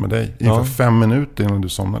småprata med dig inför 5 minuter innan du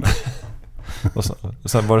somnade. Och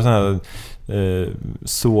sen var det sån här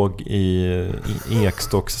såg i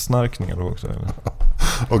ekstockssnarkningar också, eller?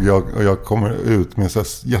 Och jag kommer ut med så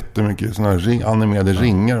jättemycket såna här animerade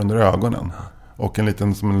ringar under ögonen. Och en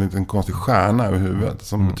liten konstig stjärna över huvudet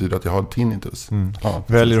som betyder att jag har tinnitus. Ja,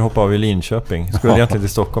 väljer att hoppa av i Linköping. Skulle egentligen till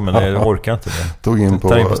Stockholm, men jag orkar inte det. Tog in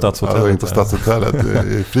på Stadshotellet.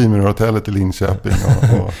 I Frimurhotellet i Linköping.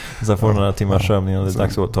 Och sen får du några timmar sömn innan det är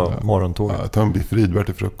dags att ta morgontåget. Jag tog en biff Rydberg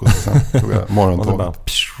till frukost. Sen tog jag morgontåget.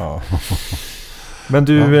 Men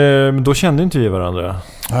du, då kände inte vi varandra.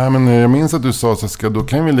 Nej, men jag minns att du sa så då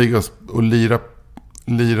kan vi ligga och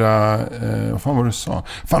lira, vad fan var det du sa?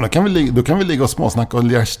 Fan, då kan vi ligga och småsnacka och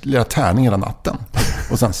lira tärning hela natten.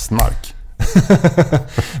 Och sen snark.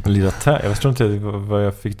 Lira tärning? Jag förstår inte vad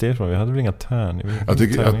jag fick det ifrån. Vi hade väl inga tärningar.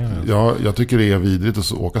 Jag tycker det är vidrigt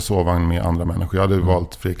att åka sovvagn med andra människor. Jag hade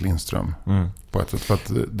valt Fredrik Lindström på ett sätt. För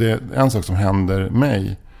att det är en sak som händer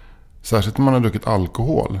mig, särskilt när man har druckit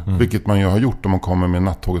alkohol, vilket man ju har gjort om man kommer med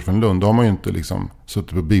nattåget från Lund. Då har man ju inte liksom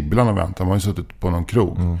suttit på bibblan och väntat. Man har ju suttit på någon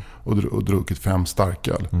krog och druckit 5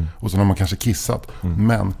 starköl. Och så har man kanske kissat.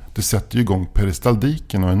 Men det sätter ju igång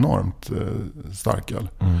peristaltiken och enormt starköl.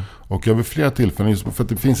 Och jag vid flera tillfällen, just för att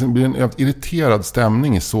det blir en irriterad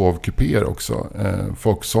stämning i sovkupéer också.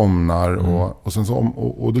 Folk somnar och sen så,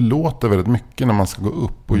 och det låter väldigt mycket när man ska gå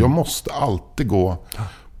upp. Och jag måste alltid gå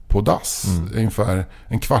på dass ungefär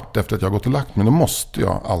en kvart efter att jag har gått och lagt mig. Då måste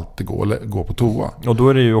jag alltid gå på toa. Och då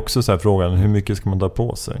är det ju också så här frågan, hur mycket ska man ta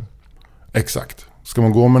på sig? Exakt. Ska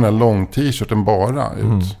man gå med den här lång t-shirten bara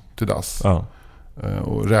ut till dass? Ja.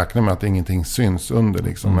 Och räkna med att ingenting syns under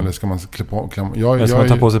liksom. Eller ska man klä på... Eller ska man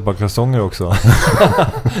ta på sig ett par kalsonger också?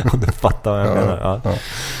 Du fattar vad jag menar. Ja.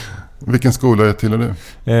 Vilken skola tillhör du?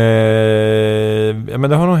 Men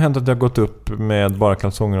det har nog hänt att jag har gått upp med bara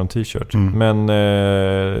kalsonger och t-shirt. Men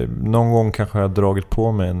någon gång kanske jag har dragit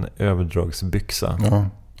på mig en överdragsbyxa.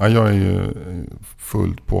 Ja, jag är ju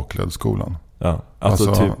fullt påklädd skolan. Ja,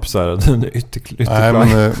 alltså typ så här ytterplagg.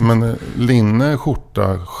 Nej, men linne,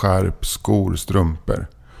 skjorta, skärp, skor, strumpor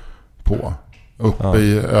på. Uppe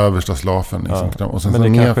i översta slafen liksom. Och sen men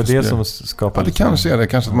det är kanske det som skapar... Ja, det kanske är det.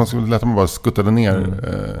 Kanske att man skulle lätt bara skuttade ner.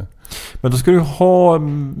 Men då ska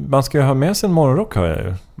man ska ju ha med sig en morgonrock, har jag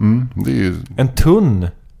ju. Det är ju... En tunn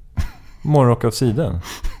morgonrock av sidan.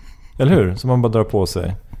 Eller hur? Som man bara drar på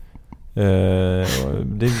sig. Det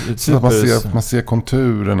är så att man ser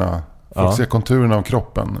konturerna Folk ser konturerna av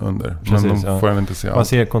kroppen under. Precis, men de får den inte se allt. Man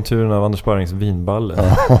ser konturerna av Anders Sparrings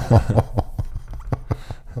vinballe.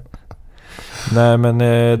 Nej, men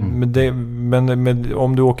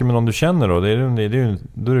om du åker med någon du känner då, då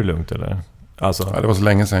är det lugnt, eller? Alltså, det var så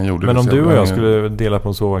länge sedan jag gjorde men det. Men om du och jag skulle dela på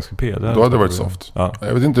en sovvagnskupé, då hade det varit soft. Ja.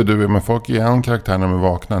 Jag vet inte hur du är, men folk är en karaktär när de är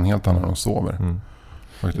vakna, en helt annan när de sover.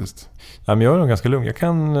 Faktiskt. Ja, men jag är nog ganska lugn. Jag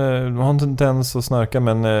kan ha en tendens att snarka,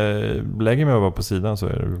 men lägger mig bara på sidan så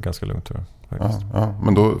är det ganska lugnt, tror jag. Faktiskt. Ja,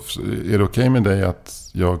 men då är det okej med dig att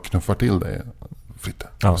jag knuffar till dig, Fritte,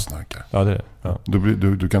 och snarkar? Ja, det är det. Ja.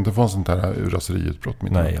 Du kan inte få en sånt här raseriutbrott?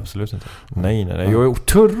 Nej, absolut inte. Nej. Jag är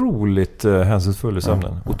otroligt hänsynsfull i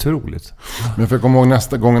sömnen. Otroligt. Men jag kommer ihåg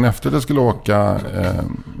nästa gången efter att jag skulle åka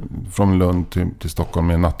från Lund till Stockholm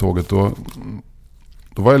med nattåget, då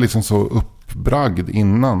var jag liksom så uppbragd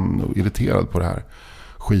innan och irriterad på det här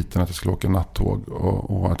skiten att jag skulle åka nattåg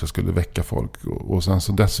och att jag skulle väcka folk. Och sen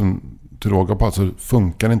så dessutom till råga på, så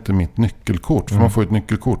funkar inte mitt nyckelkort. För man får ett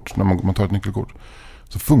nyckelkort när man tar ett nyckelkort.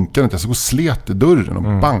 Så funkar det inte. Jag så slet i dörren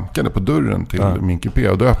och bankade på dörren till min kupé.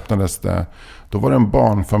 Och då öppnades det. Då var det en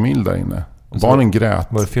barnfamilj där inne. Barnen grät.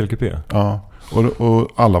 Var det fel kupé? Ja. Och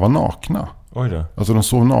alla var nakna. Oj då. Alltså de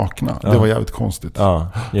sov nakna. Det var jävligt konstigt. Ja,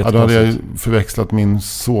 då hade jag förväxlat min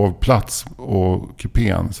sovplats och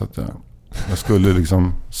kupén. Så att jag skulle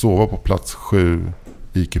liksom sova på plats 7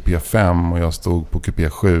 i kupé 5 och jag stod på kupé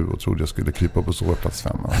 7 och trodde jag skulle krypa upp och sova plats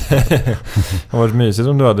 5. Det var varit mysigt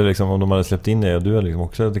om du hade liksom, om de hade släppt in dig och du liksom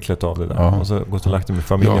också hade klätt av dig där och så gått och lagt dig med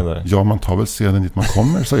familjen där. Ja, man tar väl seden dit man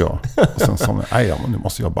kommer, sa jag. Och sen sa men nu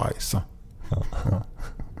måste jag bajsa. Ja.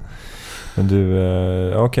 Men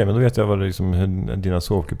du, okej, men då vet jag vad det liksom, hur dina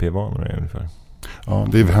sovkupévanor är ungefär. Ja,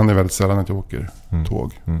 det händer väldigt sällan att jag åker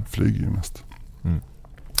tåg. Flyger ju mest.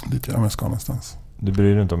 Dit jag ska någonstans. Du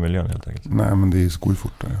bryr dig inte om miljön helt enkelt? Nej, men det går ju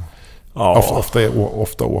fortare. Ja.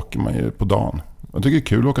 Ofta åker man ju på dagen. Jag tycker det är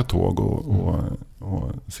kul att åka tåg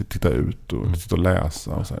och titta ut och sitta och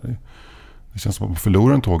läsa. Och så här. Det känns som att man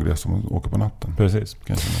förlorar en tågresa om man åker på natten. Precis.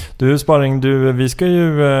 Du Sparring, vi ska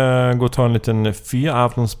ju gå och ta en liten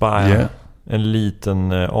Feierabendbier. Yeah. En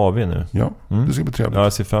liten AV nu. Ja, det ska bli trevligt. Ja,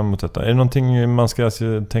 jag ser fram emot detta. Är det någonting man ska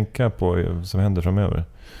tänka på som händer framöver?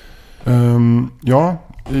 Ja,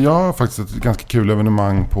 jag har faktiskt ett ganska kul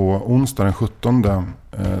evenemang på onsdag den 17.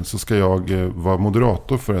 Så ska jag vara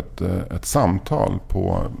moderator för ett samtal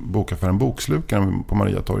på bokaffären Bokslukaren på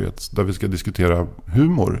Mariatorget, där vi ska diskutera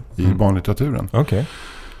humor i barnlitteraturen. Okay.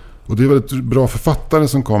 Och det är väldigt bra författare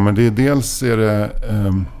som kommer. Dels är det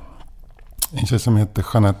en tjej som heter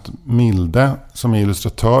Jeanette Milde som är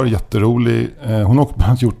illustratör, jätterolig. Hon har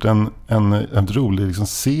också gjort en rolig liksom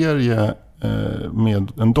serie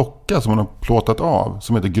med en docka som hon har plåtat av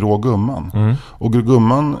som heter Grå Gumman. Och Grå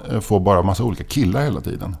Gumman får bara massa olika killar hela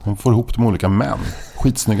tiden. Hon får ihop de olika män,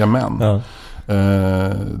 skitsnygga män. Ja.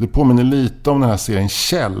 Det påminner lite om den här serien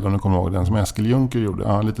Kjell, om du kommer ihåg den som Eskil Juncker gjorde.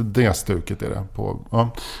 Ja, lite det stuket är det på. Ja.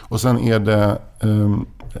 Och sen är det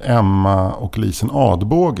Emma och Lisen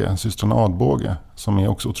Adbåge, systrarna Adbåge, som är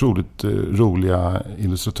också otroligt roliga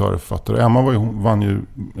illustratörer och författare. Emma vann ju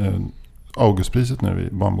Augustpriset nu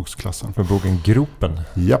i barnboksklassen. För boken Gropen.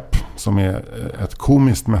 Japp, som är ett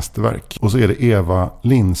komiskt mästerverk. Och så är det Eva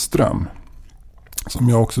Lindström, som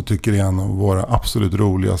jag också tycker är en av våra absolut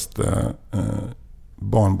roligaste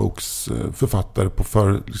barnboksförfattare på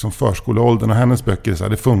förskoleåldern. Och hennes böcker är så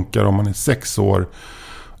här, det funkar om man är 6 år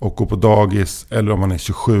och går på dagis, eller om man är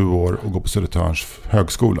 27 år och går på Södertörns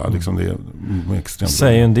högskola. Liksom det är extremt.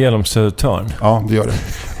 Säger en del om Södertörn. Ja, det gör det.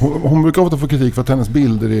 Hon brukar ofta få kritik för att hennes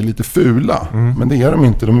bilder är lite fula. Men det är de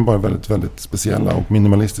inte. De är bara väldigt, väldigt speciella och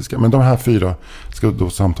minimalistiska. Men de här 4 ska då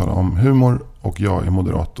samtala om humor, och jag är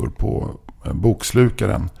moderator på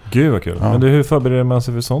Bokslukaren. Gud vad kul. Ja. Men hur förbereder man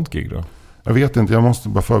sig för sånt gig då? Jag vet inte, jag måste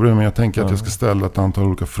bara förbereda mig. Jag tänker att jag ska ställa ett antal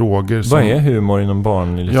olika frågor. Vad är humor inom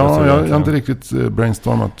barnlitteratur? Ja, jag har inte riktigt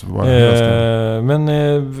brainstormat vad men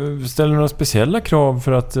ställer du några speciella krav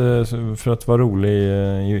för att vara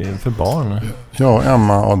rolig för barn? Ja,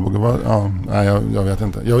 Emma Adbåge jag vet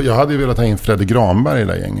inte. Jag hade ju velat ta in Fredrik Granberg i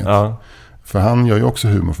det där gänget. Ja. För han gör ju också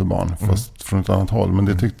humor för barn, fast från ett annat håll. Men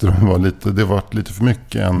det tyckte de var lite för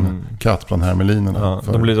mycket en katt bland hermelinerna.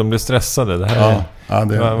 Ja, de blir stressade. Det här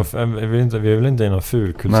vi är väl inte i någon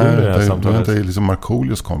fulkultur i det här samtalet. Det är inte liksom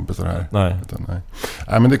Markoolios kompisar här. Nej.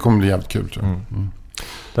 Nej, men det kommer bli jävligt kul, tror jag.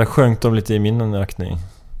 Där sjönk de lite i min aktning.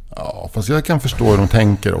 Ja, fast jag kan förstå hur de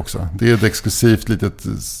tänker också. Det är ett exklusivt litet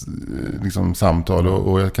liksom, samtal.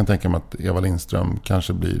 Och jag kan tänka mig att Eva Lindström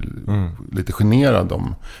kanske blir lite generad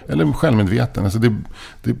eller självmedveten. Alltså det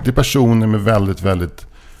är personer med väldigt, väldigt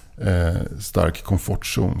stark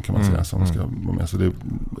komfortzon, kan man säga, som ska vara med. Så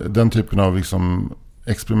den typen av liksom,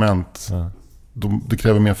 experiment. Det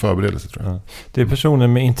kräver mer förberedelse, tror jag. Det är personer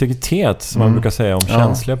med integritet som man brukar säga om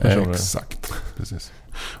känsliga personer. Exakt, precis.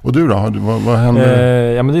 Och du då? Vad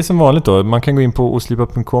händer? Men det är som vanligt då. Man kan gå in på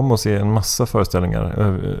oslipa.com och se en massa föreställningar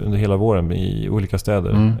under hela våren i olika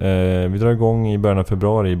städer. Vi drar igång i början av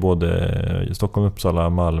februari i både Stockholm, Uppsala,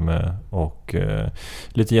 Malmö och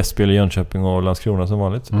lite gästspel i Jönköping och Landskrona som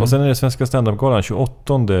vanligt. Och sen är det Svenska stand-up-galan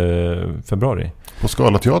 28 februari. På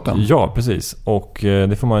Scalateatern? Ja, precis. Och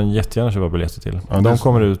det får man jättegärna köpa biljetter till. De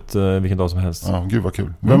kommer ut vilken dag som helst. Ja, gud vad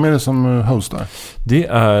kul. Vem är det som hostar? Det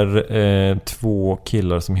är 2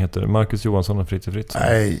 killar som heter Marcus Johansson och Fritte Fritzson.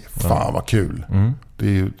 Nej, fan vad kul. Det är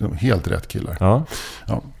ju helt rätt killar. Ja,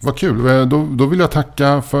 vad kul. Då vill jag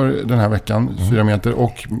tacka för den här veckan, 4 meter.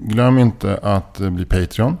 Och glöm inte att bli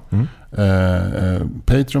Patreon.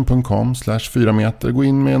 Patreon.com/4 meter. Gå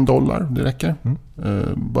in med $1, det räcker.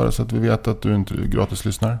 Bara så att vi vet att du inte gratis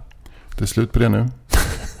lyssnar. Det är slut på det nu.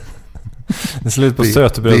 Det är slut på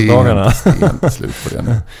sötebrödsdagarna. Det är inte slut på det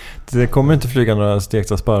nu. Det kommer inte flyga några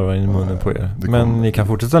stekta sparvar in i munnen på er. Men ni kan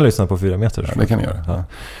fortsätta lyssna på 4 meter. Ja, det kan ni göra. Ja.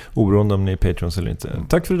 Oberoende om ni är Patreons eller inte.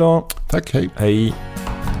 Tack för idag. Tack, hej. Hej.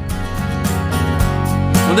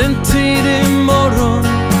 Och det är en tidig morgon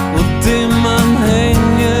och dimman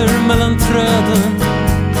hänger mellan träden.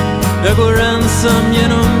 Jag går ensam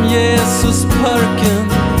genom Jesusparken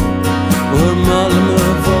och hör Malmö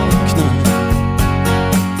vakna.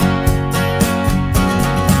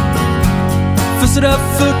 För sådär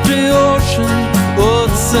 40 år sedan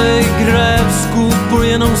åt sig grävskopor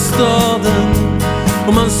genom staden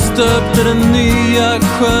och man stöpte den nya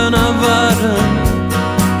sköna världen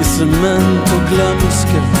i cement och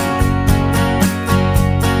glömska.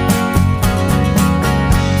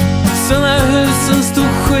 Sen när husen stod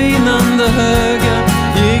skinande höga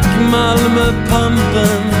gick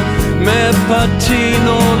Malmöpampen med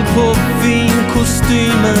partinål på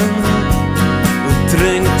vinkostymen och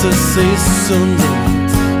dränkte sig i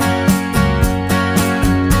sundet.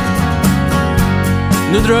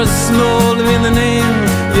 Nu drar snålvinden in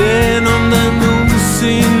genom den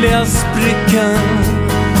osynliga sprickan.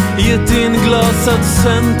 I ett inglasat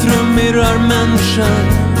centrum irrar människan.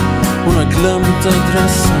 Hon har glömt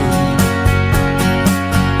adressen.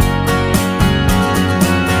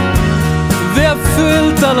 Vi har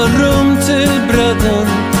fyllt alla rum till bredden,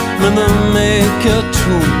 men de ekar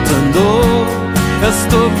tomt ändå. Jag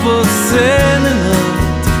står på scenen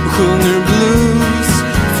och sjunger blues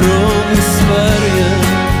från Sverige.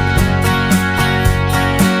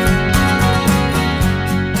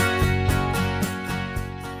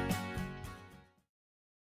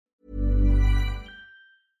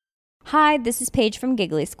 Hi, this is Paige from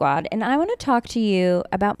Giggly Squad, and I want to talk to you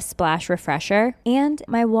about Splash Refresher and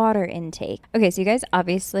my water intake. Okay, so you guys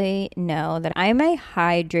obviously know that I'm a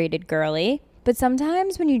hydrated girly, but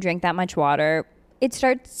sometimes when you drink that much water, it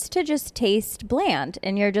starts to just taste bland,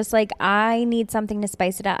 and you're just like, I need something to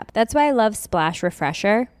spice it up. That's why I love Splash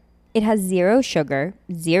Refresher. It has 0 sugar,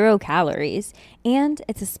 0 calories, and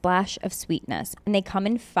it's a splash of sweetness. And they come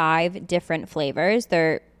in 5 different flavors.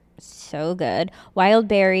 They're so good. Wild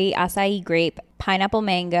berry, acai grape, pineapple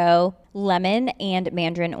mango, lemon, and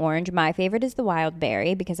mandarin orange. My favorite is the wild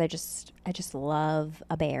berry because I just love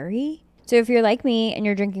a berry. So if you're like me and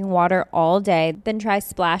you're drinking water all day, then try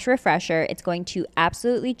Splash Refresher. It's going to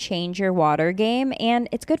absolutely change your water game, and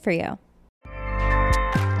it's good for you.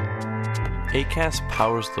 Acast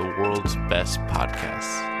powers the world's best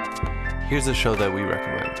podcasts. Here's a show that we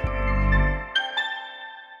recommend.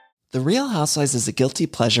 The Real Housewives is a guilty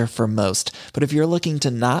pleasure for most, but if you're looking to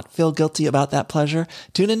not feel guilty about that pleasure,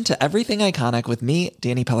 tune in to Everything Iconic with me,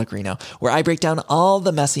 Danny Pellegrino, where I break down all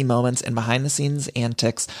the messy moments and behind-the-scenes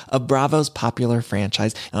antics of Bravo's popular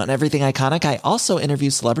franchise. And on Everything Iconic, I also interview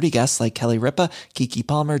celebrity guests like Kelly Ripa, Keke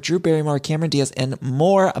Palmer, Drew Barrymore, Cameron Diaz, and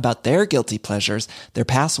more about their guilty pleasures, their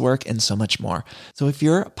past work, and so much more. So if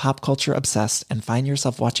you're pop culture obsessed and find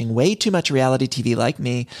yourself watching way too much reality TV like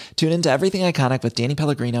me, tune in to Everything Iconic with Danny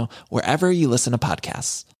Pellegrino, wherever you listen to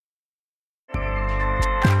podcasts.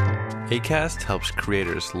 Acast helps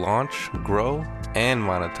creators launch, grow, and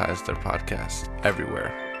monetize their podcasts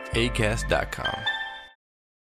everywhere. Acast.com.